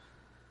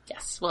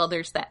 Yes, well,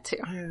 there's that too.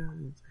 Yeah.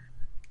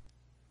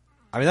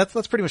 I mean,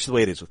 that's pretty much the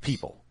way it is with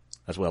people,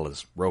 as well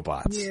as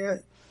robots. Yeah.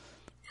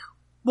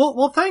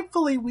 Well,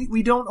 thankfully,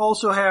 we don't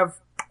also have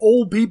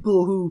old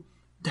people who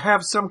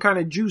have some kind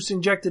of juice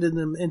injected in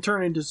them and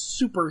turn into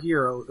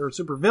superhero or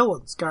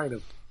supervillains, kind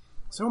of.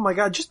 So, oh my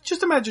god,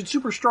 just imagine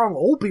super strong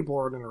old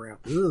people running around.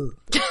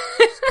 Ugh.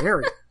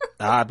 Scary.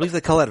 I believe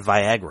they call that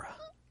Viagra.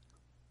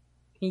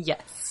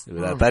 Yes.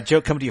 That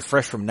joke coming to you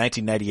fresh from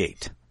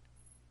 1998.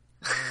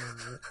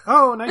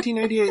 Oh,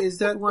 1998, is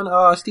that when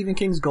Stephen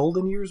King's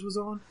Golden Years was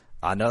on?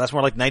 No, that's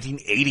more like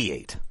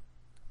 1988.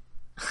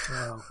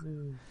 Oh.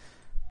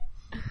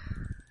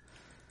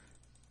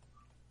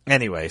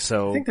 Anyway,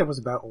 so I think that was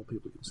about old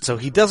people. So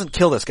he doesn't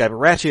kill this guy, but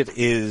Ratchet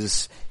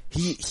is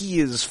he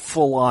is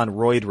full on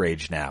roid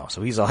rage now.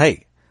 So he's all,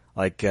 hey,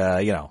 like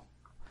hey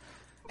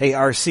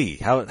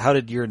RC, how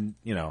did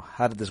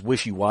how did this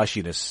wishy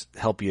washiness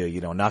help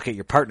you not get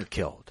your partner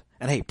killed?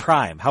 And hey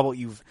Prime, how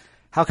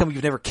come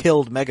you've never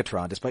killed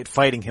Megatron despite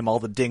fighting him all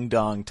the ding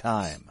dong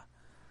time?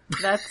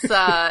 That's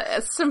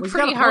some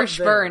pretty harsh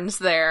burns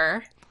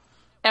there.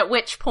 At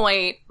which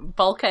point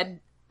Bulkhead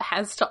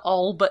has to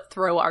all but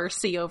throw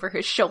RC over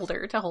his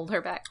shoulder to hold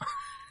her back.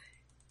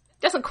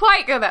 Doesn't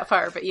quite go that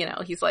far, but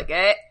he's like,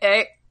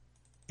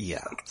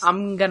 Yeah.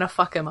 I'm gonna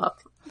fuck him up.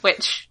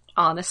 Which,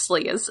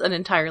 honestly, is an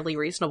entirely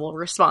reasonable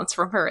response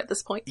from her at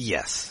this point.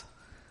 Yes.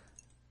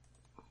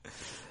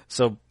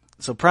 So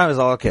Prime is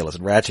all, okay,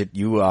 listen, Ratchet,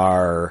 you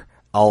are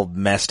all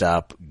messed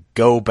up.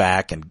 Go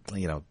back and,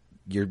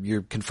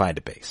 you're confined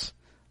to base.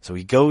 So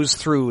he goes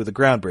through the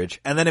ground bridge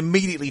and then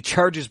immediately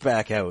charges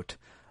back out,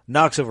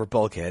 knocks over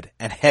Bulkhead,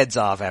 and heads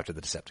off after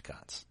the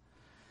Decepticons.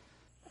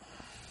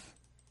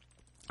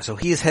 So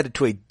he is headed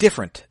to a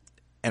different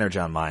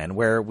Energon mine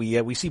where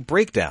we see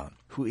Breakdown,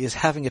 who is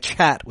having a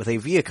chat with a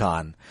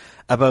Viacon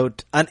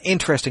about an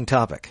interesting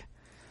topic.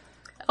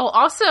 Oh,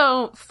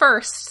 also,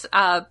 first,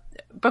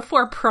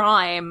 before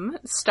Prime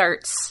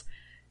starts,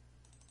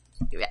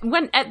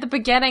 when at the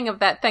beginning of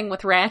that thing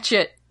with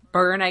Ratchet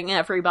burning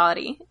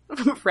everybody,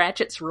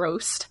 Ratchet's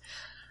roast,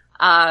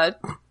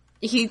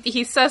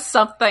 he says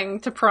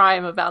something to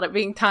Prime about it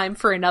being time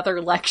for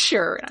another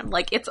lecture, and I'm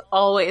like, it's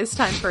always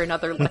time for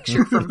another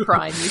lecture from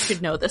Prime. You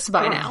should know this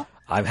by now.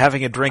 I'm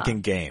having a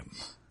drinking game.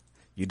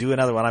 You do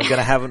another one, I'm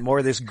gonna have more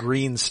of this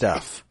green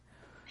stuff.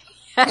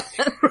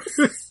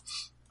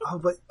 Oh,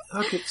 but,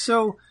 okay,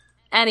 so...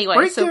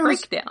 Anyway, so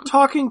Breakdown.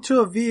 Talking to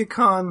a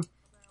Viacon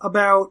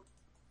about,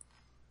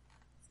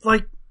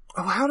 like,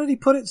 how did he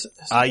put it?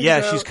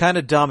 She's kind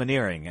of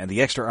domineering, and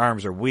the extra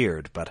arms are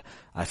weird, but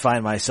I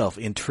find myself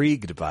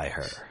intrigued by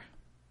her.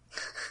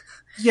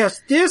 Yes,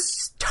 this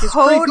is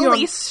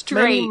totally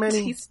straight.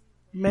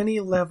 Many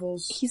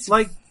levels. He's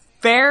like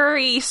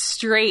very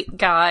straight,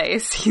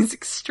 guys. He's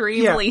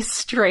extremely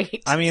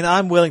straight. I mean,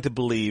 I'm willing to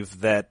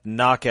believe that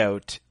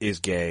Knockout is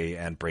gay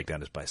and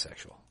Breakdown is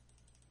bisexual.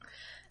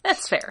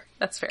 That's fair.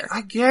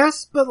 I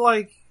guess, but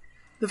like,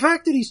 the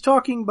fact that he's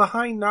talking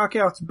behind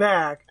Knockout's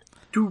back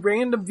to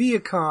random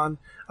Viacon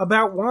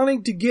about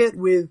wanting to get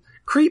with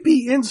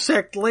creepy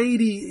insect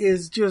lady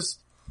is just,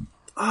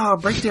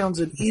 Breakdown's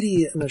an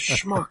idiot and a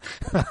schmuck.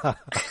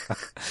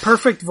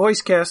 Perfect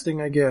voice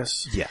casting, I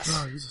guess. Yes.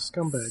 Oh, he's a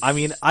scumbag. I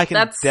mean, I can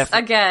That's,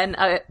 again,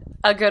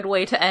 a good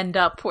way to end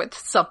up with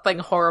something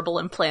horrible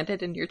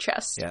implanted in your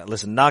chest. Yeah,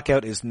 listen,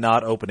 Knockout is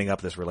not opening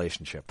up this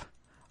relationship.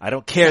 I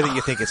don't care that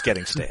you think it's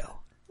getting stale.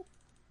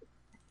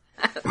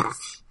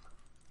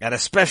 And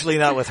especially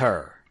not with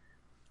her.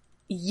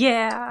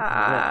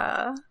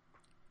 Yeah.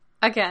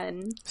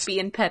 Again,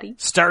 being petty.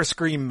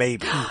 Starscream,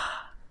 maybe.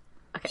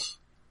 Okay.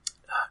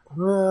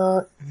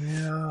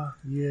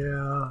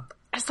 Yeah.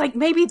 It's like,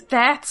 maybe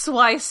that's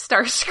why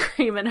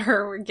Starscream and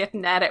her were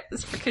getting at it,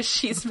 was because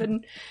she's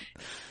been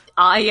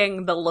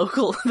eyeing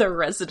the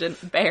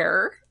resident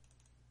bear.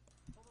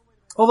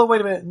 Although,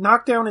 wait a minute,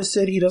 Knockdown has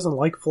said he doesn't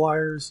like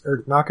flyers,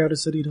 or Knockout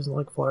has said he doesn't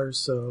like flyers,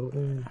 so,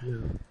 yeah.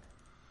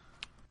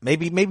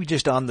 Maybe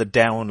just on the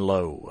down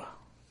low.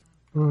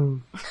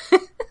 Isn't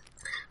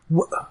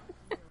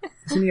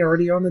he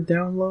already on the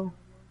down low?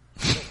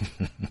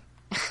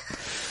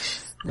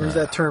 Or is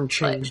that term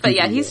changed? But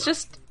yeah, he's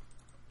just...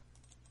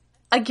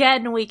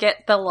 Again, we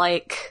get the,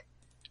 like,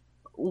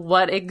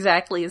 what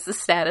exactly is the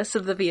status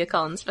of the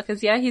Viacons?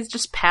 Because, yeah, he's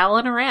just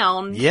palling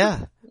around.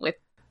 Yeah.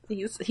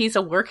 He's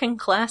a working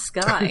class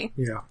guy.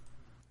 Yeah.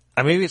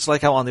 I mean, maybe it's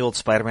like how on the old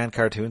Spider-Man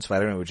cartoon,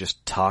 Spider-Man would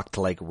just talk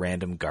to, like,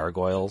 random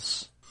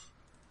gargoyles.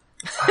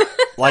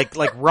 like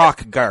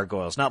rock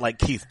gargoyles, not like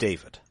Keith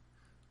David.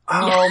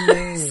 Oh,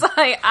 man.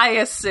 I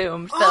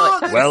assumed, though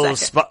it took a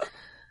second.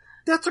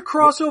 That's a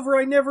crossover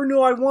I never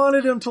knew I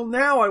wanted until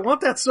now. I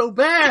want that so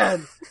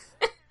bad.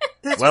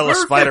 That's perfect.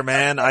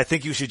 Spider-Man, I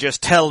think you should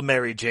just tell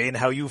Mary Jane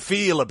how you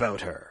feel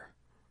about her.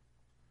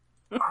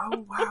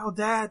 Oh, wow,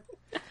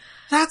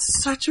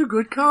 that's such a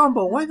good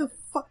combo. Why the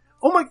fuck?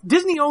 Oh my,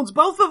 Disney owns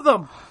both of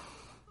them!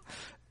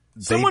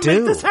 Someone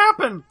make this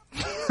happen!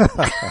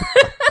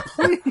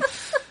 Please.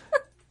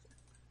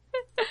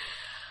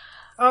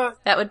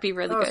 That would be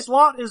really good.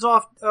 Slott is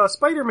off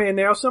Spider-Man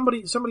now.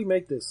 Somebody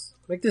make this.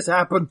 Make this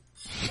happen.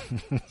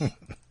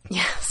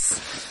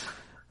 Yes.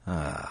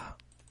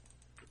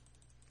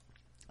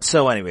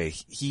 So anyway,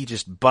 he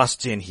just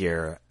busts in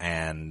here,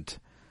 and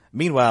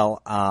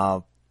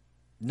meanwhile,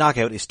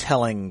 Knockout is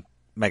telling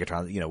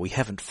Megatron, we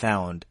haven't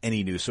found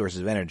any new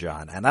sources of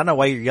Energon, and I don't know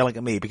why you're yelling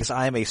at me, because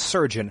I am a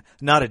surgeon,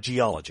 not a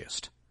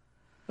geologist.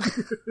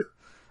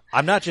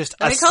 I'm not just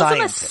a scientist. He calls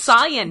him a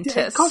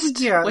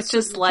scientist, which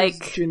is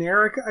like...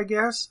 generic, I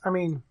guess. I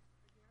mean,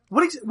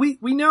 we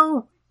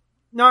know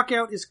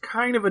Knockout is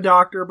kind of a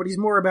doctor, but he's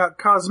more about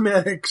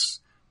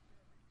cosmetics,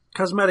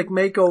 cosmetic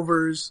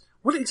makeovers.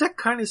 What exact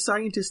kind of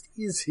scientist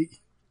is he?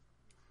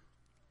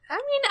 I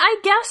mean, I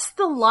guess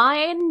the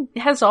line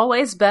has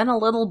always been a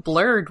little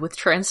blurred with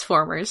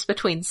Transformers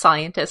between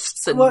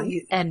scientists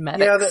and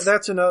medics. Yeah,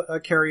 that's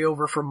a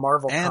carryover from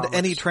Marvel And comics.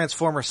 any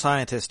Transformer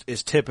scientist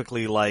is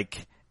typically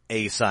like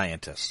a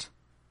scientist.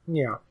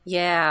 Yeah.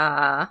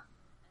 Yeah.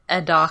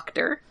 A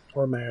doctor.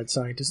 Or mad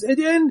scientist. And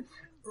then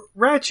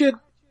Ratchet,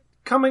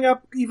 coming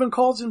up, even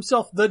calls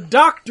himself the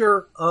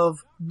Doctor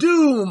of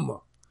Doom.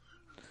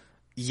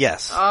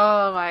 Yes.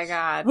 Oh my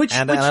god.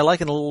 And I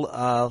like a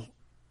little...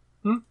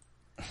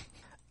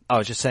 I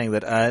was just saying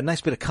that a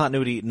nice bit of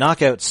continuity.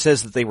 Knockout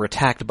says that they were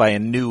attacked by a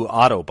new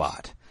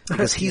Autobot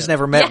because he's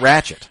never met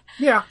Ratchet.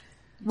 Yeah.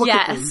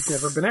 Yes. He's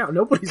never been out.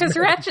 Nobody's because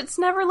Ratchet's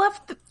never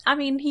left.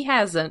 He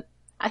hasn't.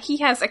 He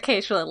has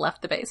occasionally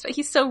left the base, but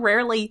he's so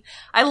rarely.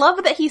 I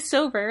love that he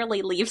so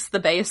rarely leaves the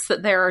base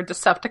that there are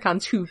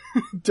Decepticons who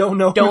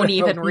don't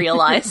even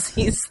realize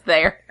he's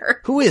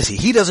there. Who is he?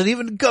 He doesn't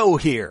even go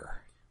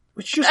here.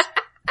 Which just,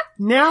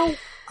 now,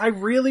 I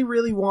really,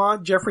 really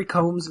want Jeffrey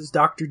Combs as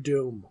Dr.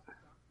 Doom.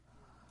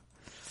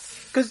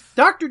 Because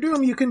Dr.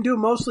 Doom you can do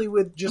mostly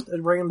with just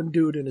a random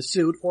dude in a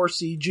suit or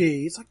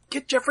CG. It's like,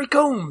 get Jeffrey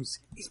Combs.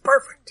 He's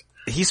perfect.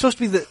 He's supposed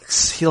to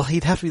be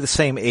he'd have to be the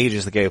same age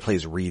as the guy who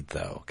plays Reed,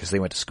 though, because they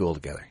went to school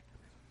together.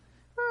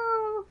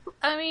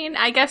 I mean,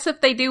 I guess if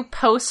they do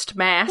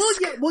post-mask.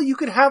 Well, you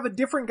could have a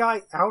different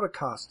guy out of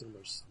costume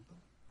or something.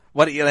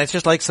 What? It's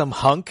just like some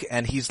hunk,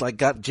 and he's like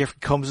got Jeffrey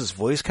Combs'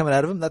 voice coming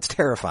out of him. That's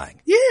terrifying.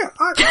 Yeah,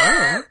 I don't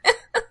know.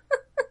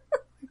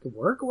 It could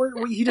work.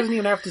 Or he doesn't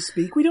even have to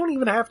speak. We don't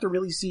even have to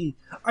really see.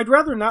 I'd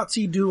rather not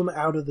see Doom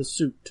out of the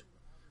suit.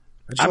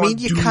 I mean,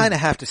 you kind of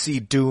have to see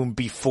Doom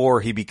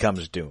before he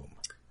becomes Doom.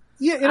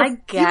 Yeah, I you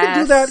can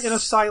do that in a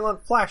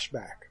silent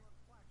flashback.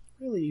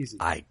 Really easy.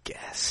 I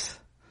guess.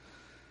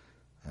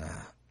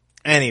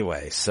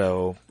 Anyway,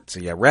 so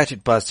yeah,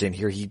 Ratchet busts in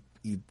here. He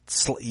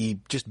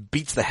just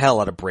beats the hell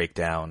out of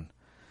Breakdown,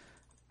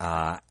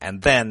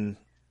 and then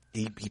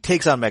he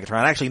takes on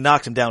Megatron. Actually,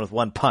 knocks him down with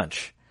one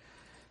punch,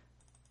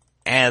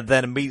 and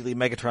then immediately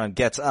Megatron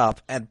gets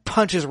up and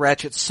punches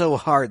Ratchet so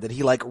hard that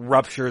he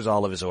ruptures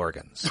all of his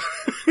organs.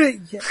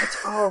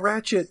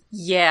 Ratchet.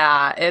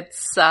 Yeah,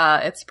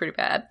 it's pretty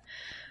bad.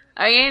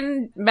 I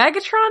mean,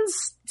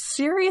 Megatron's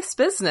serious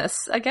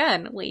business.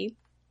 Again,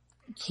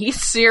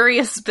 he's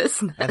serious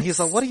business. And he's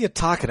like, what are you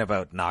talking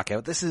about,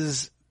 Knockout? This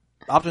is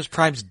Optimus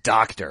Prime's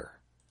doctor.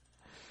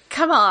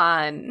 Come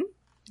on.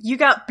 You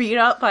got beat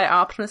up by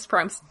Optimus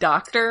Prime's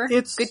doctor?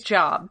 Good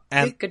job.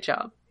 Good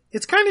job.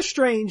 It's kind of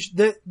strange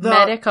that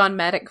medic on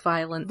medic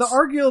violence. The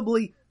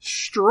arguably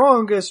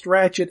strongest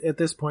Ratchet at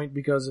this point,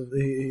 because of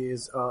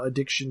his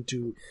addiction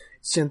to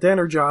synth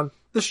energon,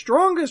 the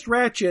strongest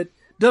Ratchet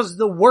does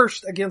the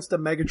worst against a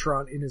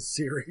Megatron in his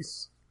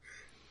series.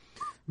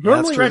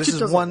 Normally, Ratchet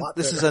does a lot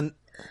better.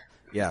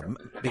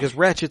 Because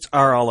Ratchets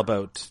are all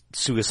about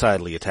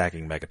suicidally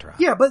attacking Megatron.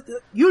 Yeah, but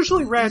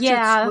usually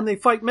Ratchets, when they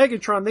fight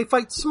Megatron, they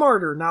fight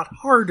smarter, not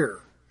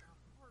harder.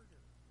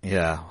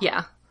 Yeah.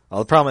 Yeah. Well,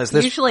 the problem is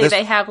usually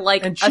they have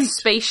a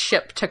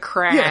spaceship to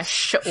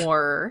crash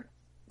or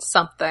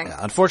something. Yeah,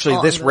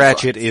 unfortunately, this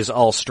Ratchet is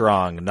all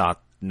strong,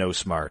 no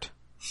smart.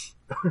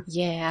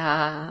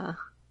 Yeah.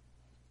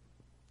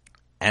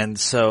 And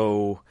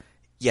so,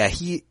 yeah,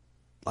 he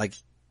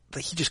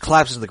just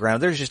collapses to the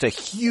ground. There's just a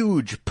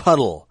huge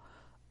puddle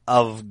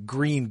of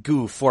green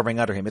goo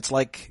forming under him. It's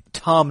like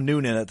Tom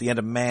Noonan at the end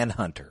of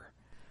Manhunter.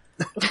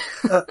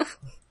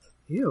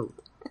 Ew.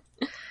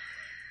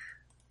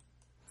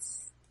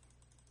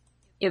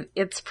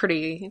 It's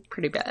pretty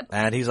bad.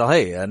 And he's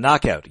like, hey,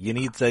 Knockout, you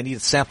need a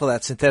sample of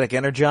that synthetic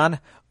energon?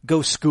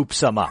 Go scoop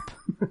some up.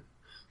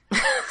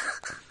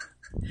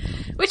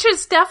 Which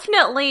is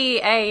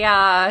definitely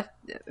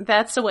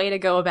that's a way to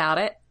go about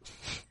it.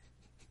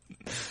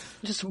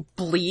 Just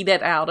bleed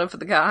it out of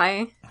the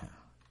guy.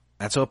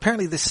 And so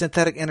apparently this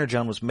synthetic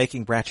energon was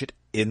making Ratchet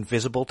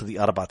invisible to the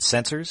Autobot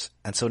sensors,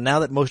 and so now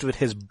that most of it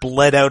has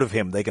bled out of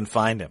him, they can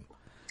find him.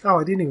 Oh,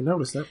 I didn't even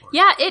notice that part.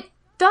 Yeah, it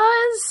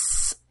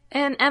does,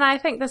 and I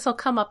think this will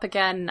come up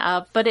again,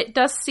 but it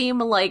does seem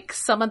like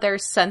some of their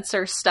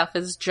sensor stuff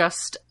is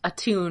just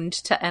attuned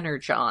to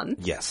Energon.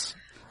 Yes.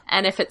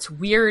 And if it's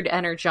weird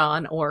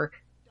Energon or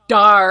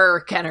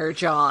dark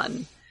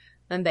Energon,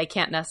 then they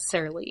can't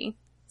necessarily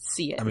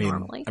see it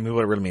normally. I mean,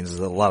 what it really means is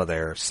that a lot of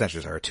their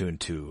sensors are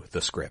attuned to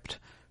the script.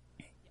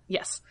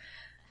 Yes.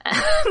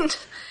 And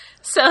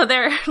so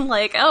they're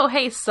like, oh,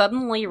 hey,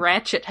 suddenly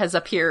Ratchet has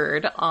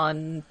appeared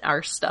on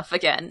our stuff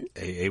again.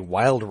 A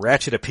wild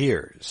Ratchet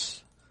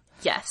appears.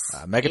 Yes.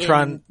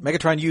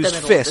 Megatron used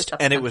Fist,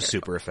 and it was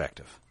super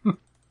effective.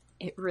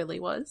 It really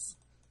was.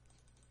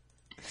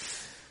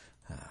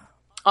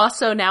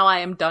 Also, now I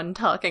am done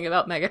talking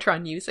about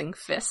Megatron using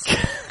Fist.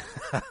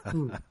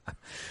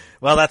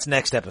 Well, that's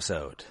next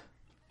episode.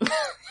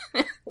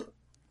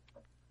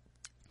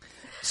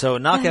 So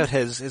Knockout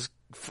has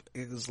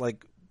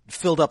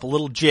filled up a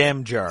little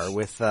jam jar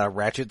with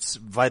Ratchet's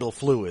vital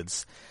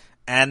fluids,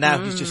 and now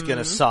he's just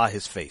gonna saw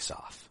his face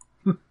off.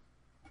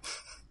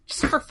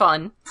 Just for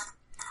fun.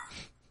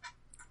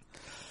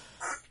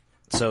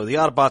 So the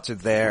Autobots are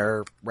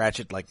there,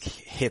 Ratchet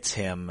hits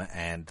him,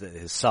 and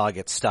his saw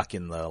gets stuck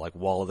in the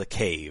wall of the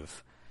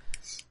cave.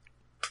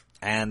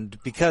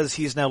 And because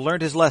he's now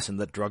learned his lesson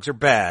that drugs are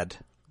bad,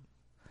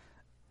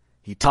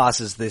 he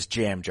tosses this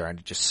jam jar and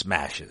it just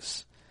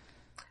smashes.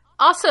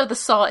 Also, the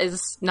saw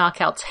is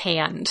Knockout's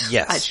hand,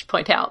 yes. I should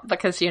point out,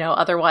 because,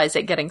 otherwise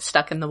it getting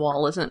stuck in the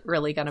wall isn't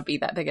really going to be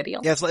that big a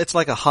deal. Yeah, it's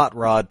like a Hot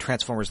Rod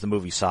Transformers the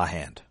movie saw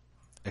hand.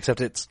 Except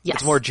it's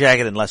more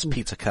jagged and less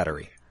pizza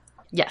cuttery.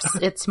 Yes,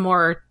 it's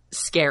more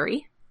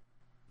scary,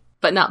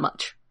 but not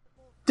much.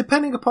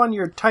 Depending upon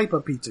your type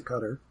of pizza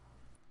cutter.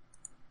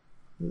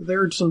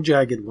 There are some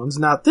jagged ones,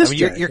 not this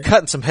jagged. You're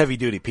cutting some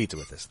heavy-duty pizza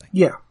with this thing.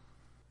 Yeah.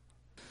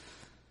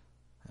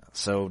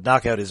 So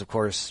Knockout is, of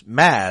course,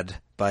 mad,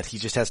 but he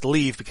just has to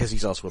leave because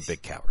he's also a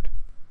big coward.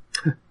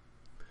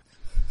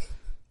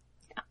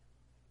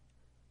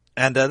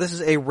 And this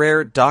is a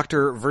rare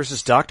Doctor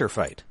versus Doctor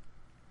fight.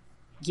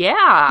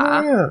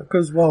 Yeah. Yeah,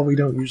 because, well, we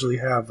don't usually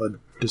have a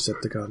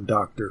Decepticon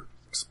doctor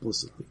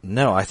explicitly.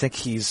 No, I think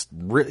he's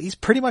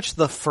pretty much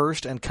the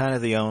first and kind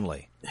of the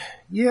only.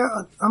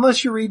 Yeah,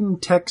 unless you're reading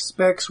tech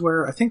specs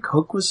where I think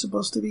Hook was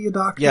supposed to be a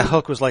doctor. Yeah,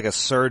 Hook was like a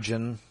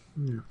surgeon.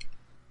 Yeah.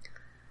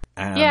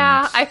 And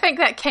Yeah, I think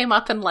that came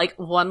up in like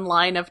one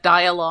line of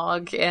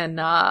dialogue in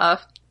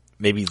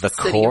maybe the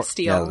City core. of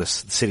Steel. Yeah, the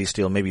City of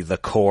Steel, maybe the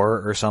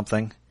core or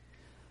something.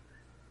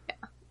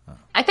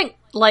 I think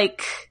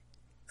like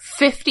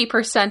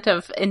 50%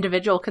 of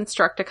individual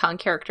Constructicon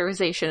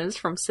characterization is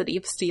from City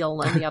of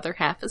Steel and the other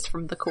half is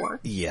from the core.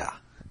 Yeah.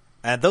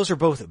 And those are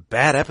both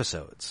bad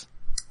episodes.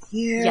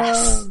 Yeah.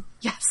 Yes.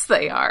 Yes,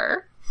 they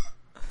are.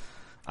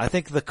 I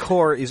think the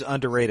core is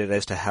underrated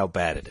as to how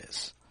bad it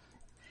is.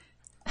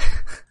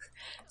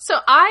 So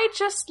I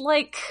just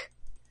like...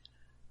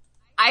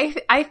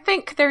 I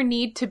think there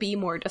need to be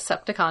more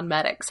Decepticon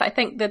medics. I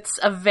think that's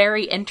a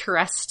very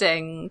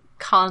interesting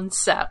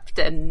concept,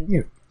 and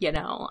Yeah. you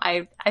know,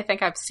 I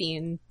think I've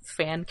seen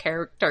fan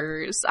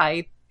characters.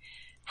 I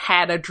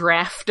had a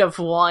draft of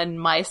one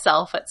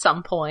myself at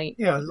some point.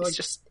 Yeah, It was like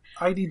just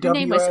her name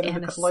IDW was added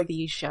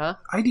Anesthesia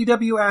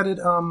IDW added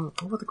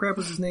what the crap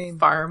was his name?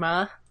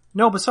 Pharma.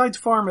 No, besides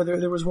Pharma,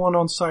 there was one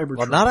on Cybertron.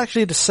 Well, not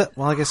actually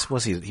well, I guess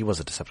he was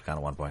a Decepticon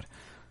at one point.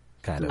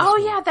 Kind of. Oh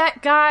yeah,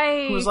 that guy.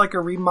 It was like a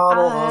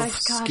remodel of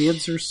gosh.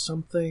 Skids or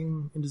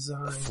something in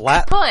design.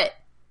 Flat. Put.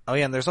 Oh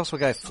yeah, and there's also a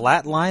guy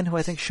Flatline who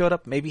I think showed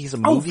up. Maybe he's a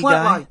Oh, movie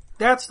Flatline. guy.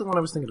 That's the one I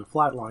was thinking of,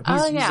 Flatline.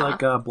 Oh, He's yeah.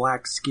 like a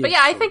black Skid. But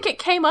yeah, I think it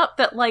came up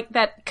that like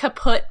that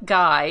kaput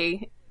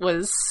guy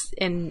was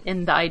in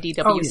the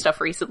IDW Oh, yeah. stuff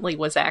recently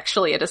was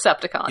actually a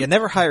Decepticon. You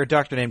never hire a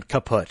doctor named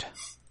Kaput.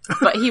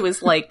 But he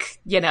was like,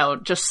 you know,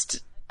 just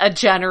a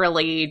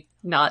generally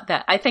not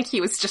that. I think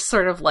he was just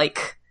sort of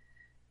like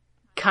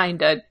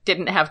kinda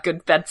didn't have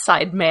good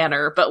bedside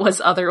manner, but was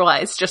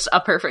otherwise just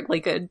a perfectly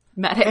good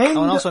medic. And-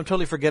 Oh, and also I'm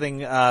totally forgetting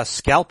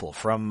Scalpel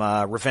from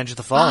Revenge of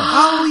the Fallen.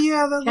 Oh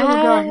yeah, that little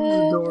guy, he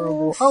was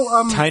adorable.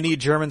 Oh, Tiny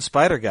German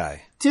spider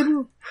guy.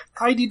 didn't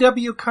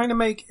IDW kind of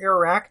make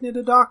Arachnid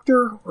a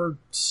doctor or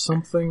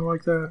something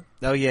like that?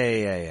 Oh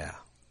yeah.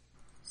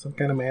 Some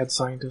kind of mad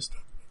scientist.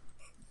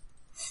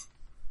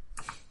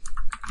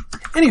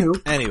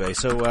 Anywho, Anyway,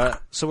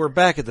 so we're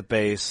back at the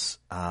base.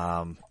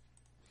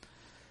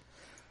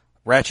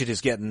 Ratchet is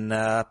getting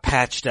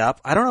patched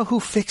up. I don't know who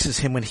fixes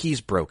him when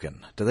he's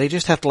broken. Do they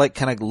just have to like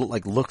kind of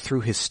like look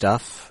through his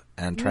stuff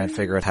and try and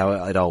figure out how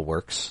it all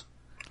works?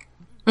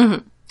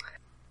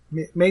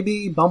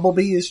 maybe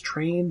Bumblebee is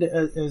trained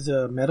as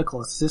a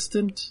medical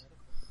assistant?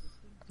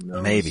 Who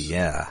knows? Maybe,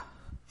 yeah.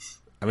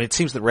 I mean, it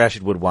seems that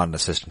Ratchet would want an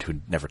assistant who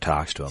never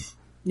talks to him.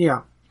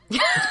 Yeah.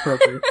 That's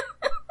appropriate.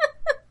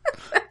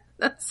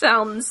 That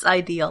sounds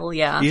ideal,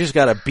 yeah. You just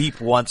gotta beep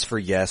once for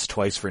yes,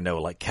 twice for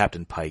no, like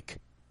Captain Pike.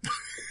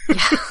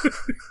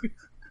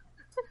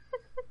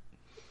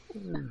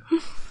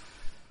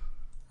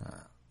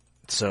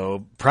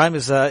 So Prime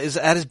is at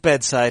his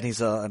bedside.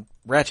 He's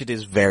Ratchet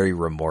is very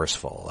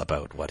remorseful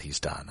about what he's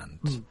done,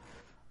 and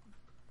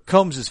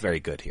Combs is very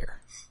good here.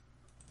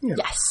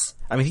 Yes.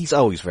 I mean, he's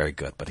always very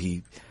good, but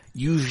he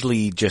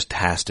usually just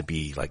has to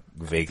be like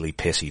vaguely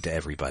pissy to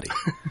everybody.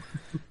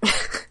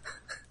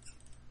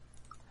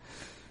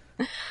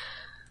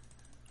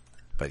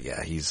 But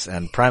yeah,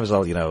 and Prime is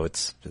all, you know,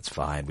 it's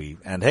fine.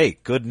 And hey,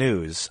 good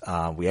news.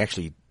 We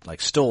actually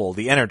like stole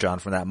the Energon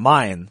from that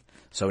mine.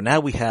 So now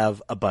we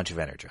have a bunch of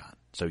Energon.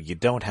 So you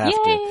don't have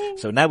Yay!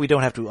 so now we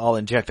don't have to all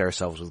inject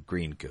ourselves with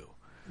green goo.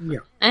 Yeah.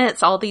 And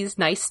it's all these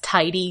nice,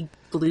 tidy,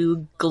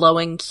 blue,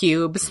 glowing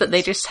cubes that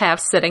they just have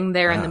sitting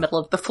there in the middle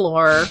of the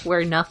floor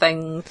where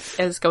nothing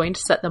is going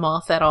to set them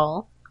off at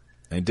all.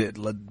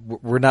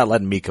 We're not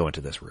letting Miko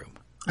into this room.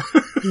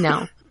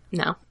 No.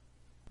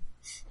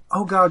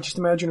 Oh god, just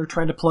imagine her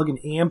trying to plug an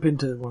amp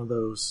into one of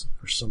those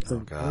or something.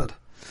 Oh God.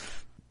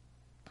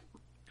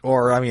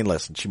 Or, I mean,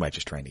 listen, she might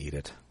just try and eat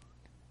it.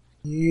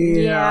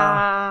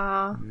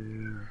 Yeah.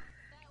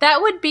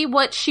 That would be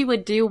what she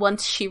would do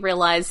once she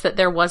realized that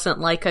there wasn't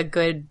like a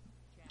good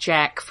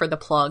jack for the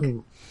plug.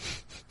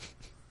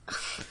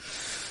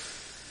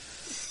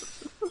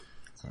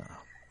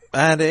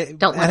 And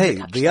Don't let her hey,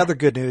 touch the that. other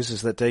good news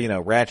is that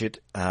Ratchet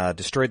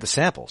destroyed the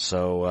sample,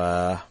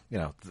 so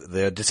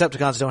the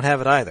Decepticons don't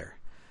have it either.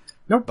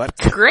 Nope. But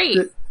Great.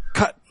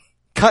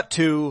 cut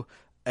to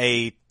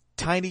a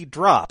tiny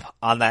drop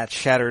on that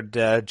shattered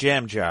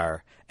jam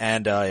jar,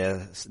 and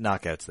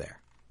knockouts there.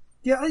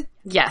 Yeah,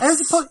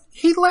 Yes.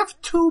 he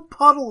left 2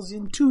 puddles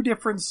in 2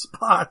 different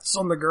spots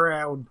on the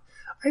ground.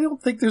 I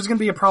don't think there's going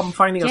to be a problem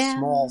finding a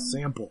small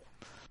sample.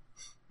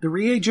 The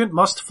reagent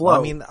must flow. Well,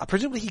 I mean,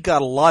 presumably he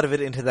got a lot of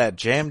it into that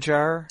jam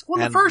jar. Well,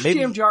 the and first maybe-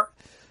 jam jar,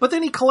 but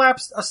then he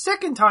collapsed a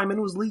second time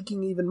and was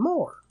leaking even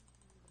more.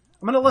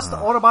 I mean, unless the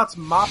Autobots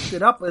mopped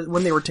it up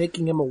when they were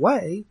taking him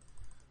away.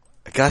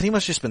 God, he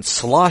must have just been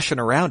sloshing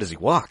around as he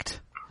walked.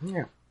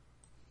 Yeah.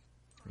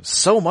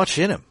 So much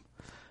in him.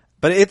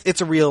 But it's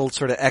a real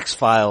sort of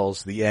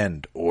X-Files, the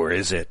end, or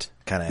is it,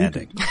 kind of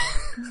ending.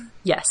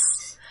 Yes.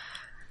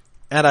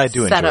 And I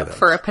do Set enjoy up those.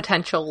 for a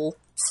potential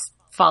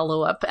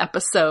follow-up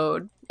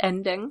episode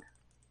ending,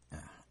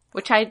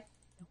 which I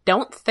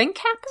don't think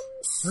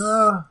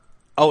happens.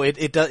 Oh,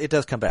 it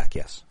does come back,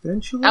 yes.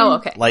 Eventually? Oh,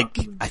 okay. Like,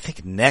 I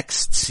think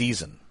next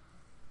season.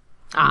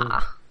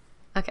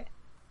 Okay.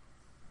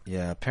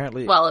 Yeah,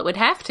 apparently. Well, it would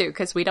have to,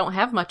 because we don't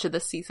have much of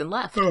this season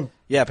left.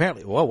 Yeah,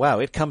 apparently. Whoa, wow.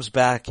 It comes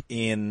back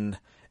in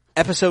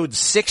episode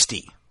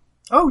 60.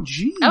 Oh,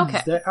 geez. Okay.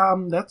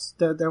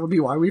 That would be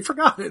why we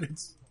forgot it.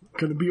 It's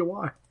going to be a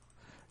why.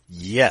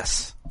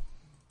 Yes.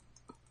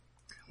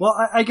 Well,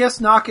 I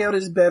guess Knockout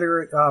is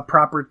better at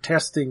proper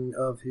testing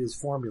of his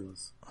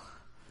formulas.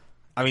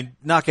 I mean,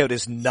 Knockout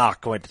is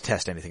not going to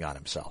test anything on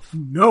himself.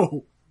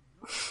 No.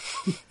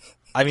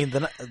 I mean,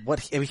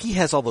 he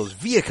has all those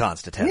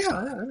Viacons to test Yeah,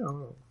 on. I don't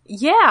know.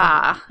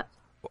 Yeah.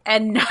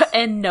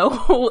 And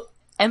no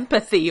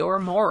empathy or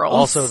morals.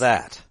 Also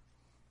that.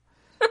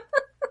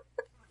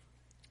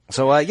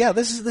 So, yeah,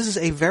 this is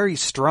a very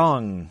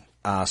strong,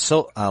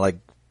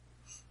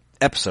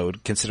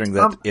 episode, considering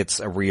that it's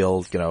a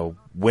real,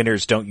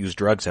 winners don't use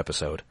drugs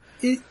episode.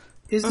 Is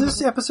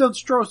this episode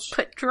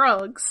Put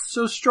drugs.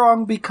 so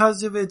strong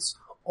because of its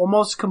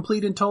almost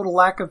complete and total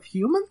lack of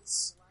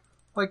humans?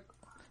 Like,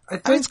 I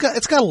think I mean,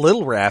 it's got a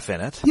little Raph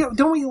in it. Yeah,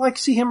 don't we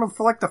see him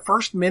for the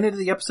first minute of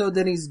the episode,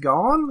 then he's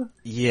gone?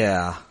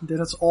 Yeah. Then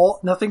it's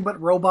nothing but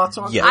robots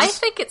on. Yes. I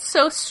think it's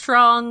so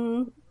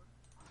strong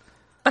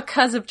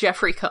because of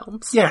Jeffrey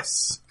Combs.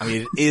 Yes. I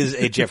mean, it is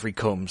a Jeffrey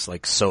Combs,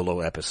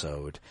 solo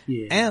episode.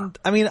 Yeah. And,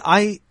 I mean,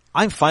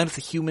 I'm fine with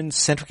the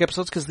human-centric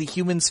episodes because the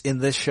humans in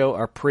this show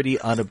are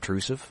pretty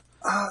unobtrusive.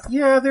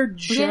 Yeah, they're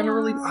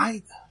generally. Yeah.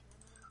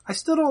 I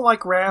still don't like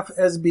Raph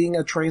as being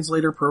a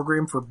translator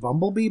program for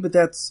Bumblebee, but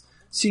that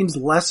seems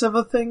less of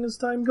a thing as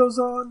time goes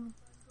on.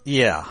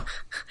 Yeah.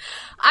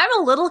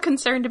 I'm a little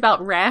concerned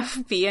about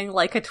Raph being a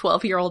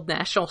 12-year-old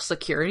national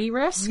security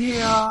risk.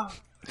 Yeah.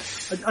 A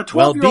 12-year-old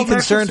Well, be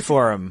concerned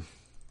for him.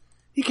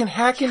 He can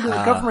hack into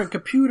the government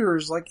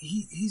computers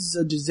he's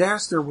a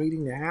disaster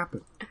waiting to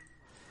happen.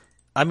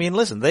 I mean,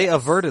 listen, they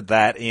averted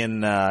that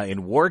in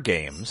War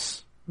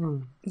Games.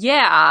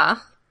 Yeah.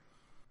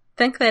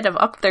 Think they'd have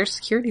upped their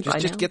security by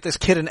Just now. get this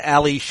kid an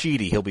Ali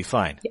Sheedy, he'll be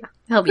fine. Yeah,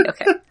 he'll be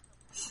okay.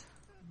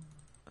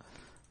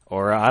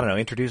 Or, I don't know,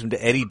 introduce him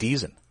to Eddie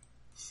Deason.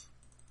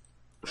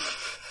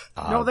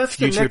 No, that's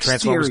the future next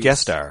Transformers series.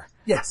 guest star.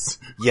 Yes.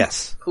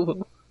 Yes.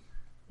 Ooh.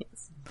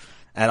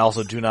 And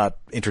also do not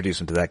introduce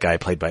him to that guy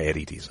played by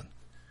Eddie Deason.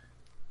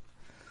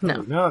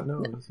 No. No,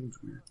 that seems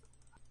weird.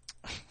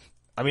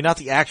 I mean, not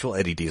the actual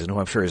Eddie Deason, who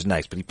I'm sure is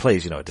nice, but he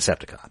plays, a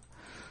Decepticon.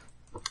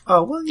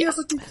 Oh, well, yeah,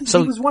 but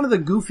So- he was one of the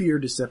goofier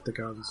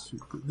Decepticons.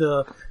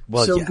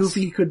 Yes.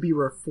 Goofy he could be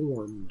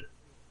reformed.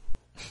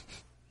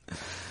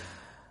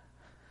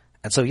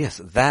 And so, yes,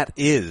 that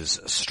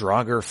is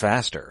Stronger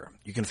Faster.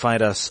 You can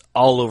find us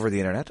all over the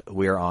internet.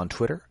 We are on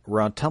Twitter,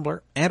 we're on Tumblr,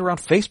 and we're on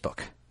Facebook.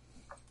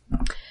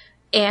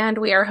 And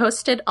we are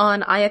hosted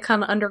on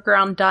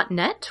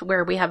iaconunderground.net,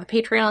 where we have a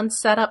Patreon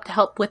set up to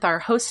help with our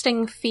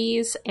hosting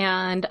fees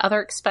and other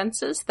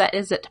expenses. That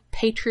is at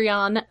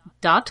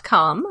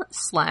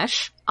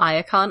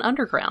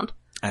patreon.com/iaconunderground.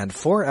 And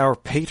for our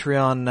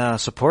Patreon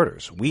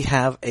supporters, we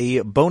have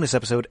a bonus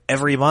episode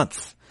every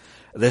month.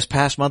 This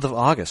past month of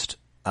August,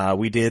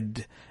 we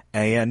did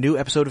a new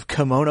episode of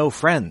Kimono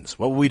Friends.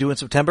 What will we do in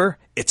September?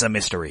 It's a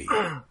mystery.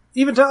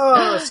 Even to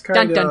us,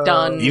 kind Dun, dun,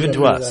 dun. Even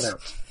to us.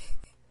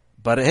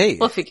 But hey,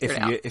 We'll figure it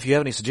out. if you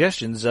have any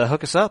suggestions,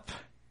 hook us up.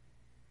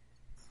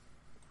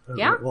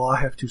 Yeah. Well,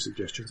 I have two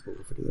suggestions, but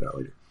we'll figure that out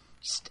later.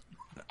 Just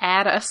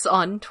add us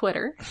on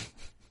Twitter.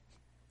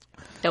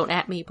 Don't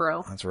at me,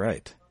 bro. That's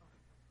right.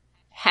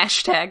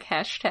 Hashtag.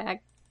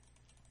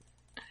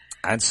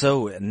 And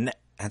so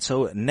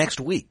next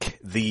week,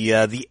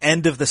 the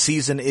end of the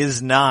season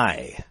is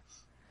nigh.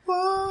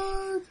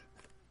 What?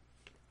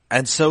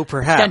 And so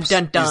perhaps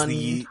Dun, dun, dun.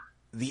 is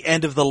the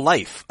end of the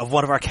life of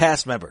one of our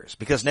cast members,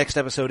 because next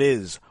episode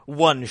is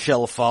One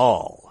Shall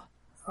Fall.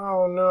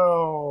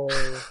 Oh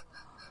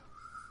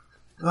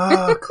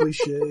no.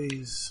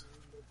 Cliches.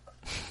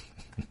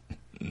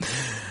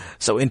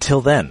 So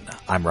until then,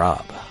 I'm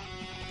Rob.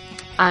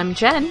 I'm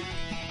Jen.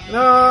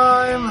 No,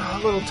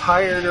 I'm a little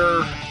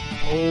tireder,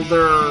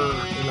 older,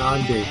 and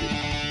I'm David.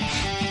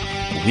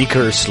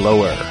 Weaker,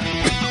 slower.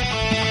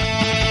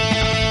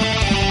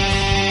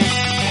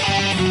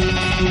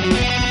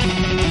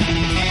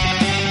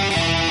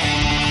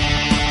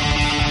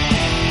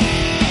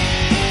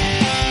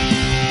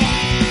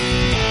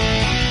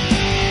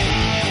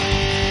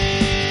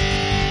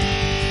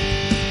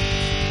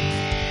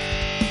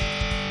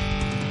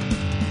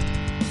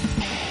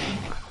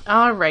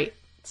 All right.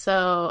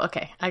 So,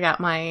 okay, I got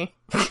my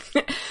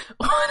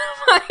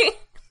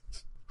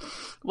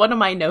one of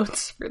my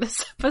notes for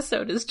this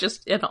episode is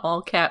just in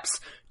all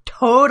caps,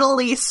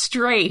 totally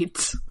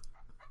straight.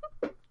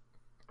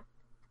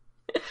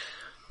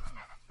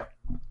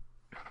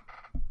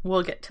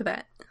 We'll get to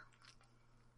that.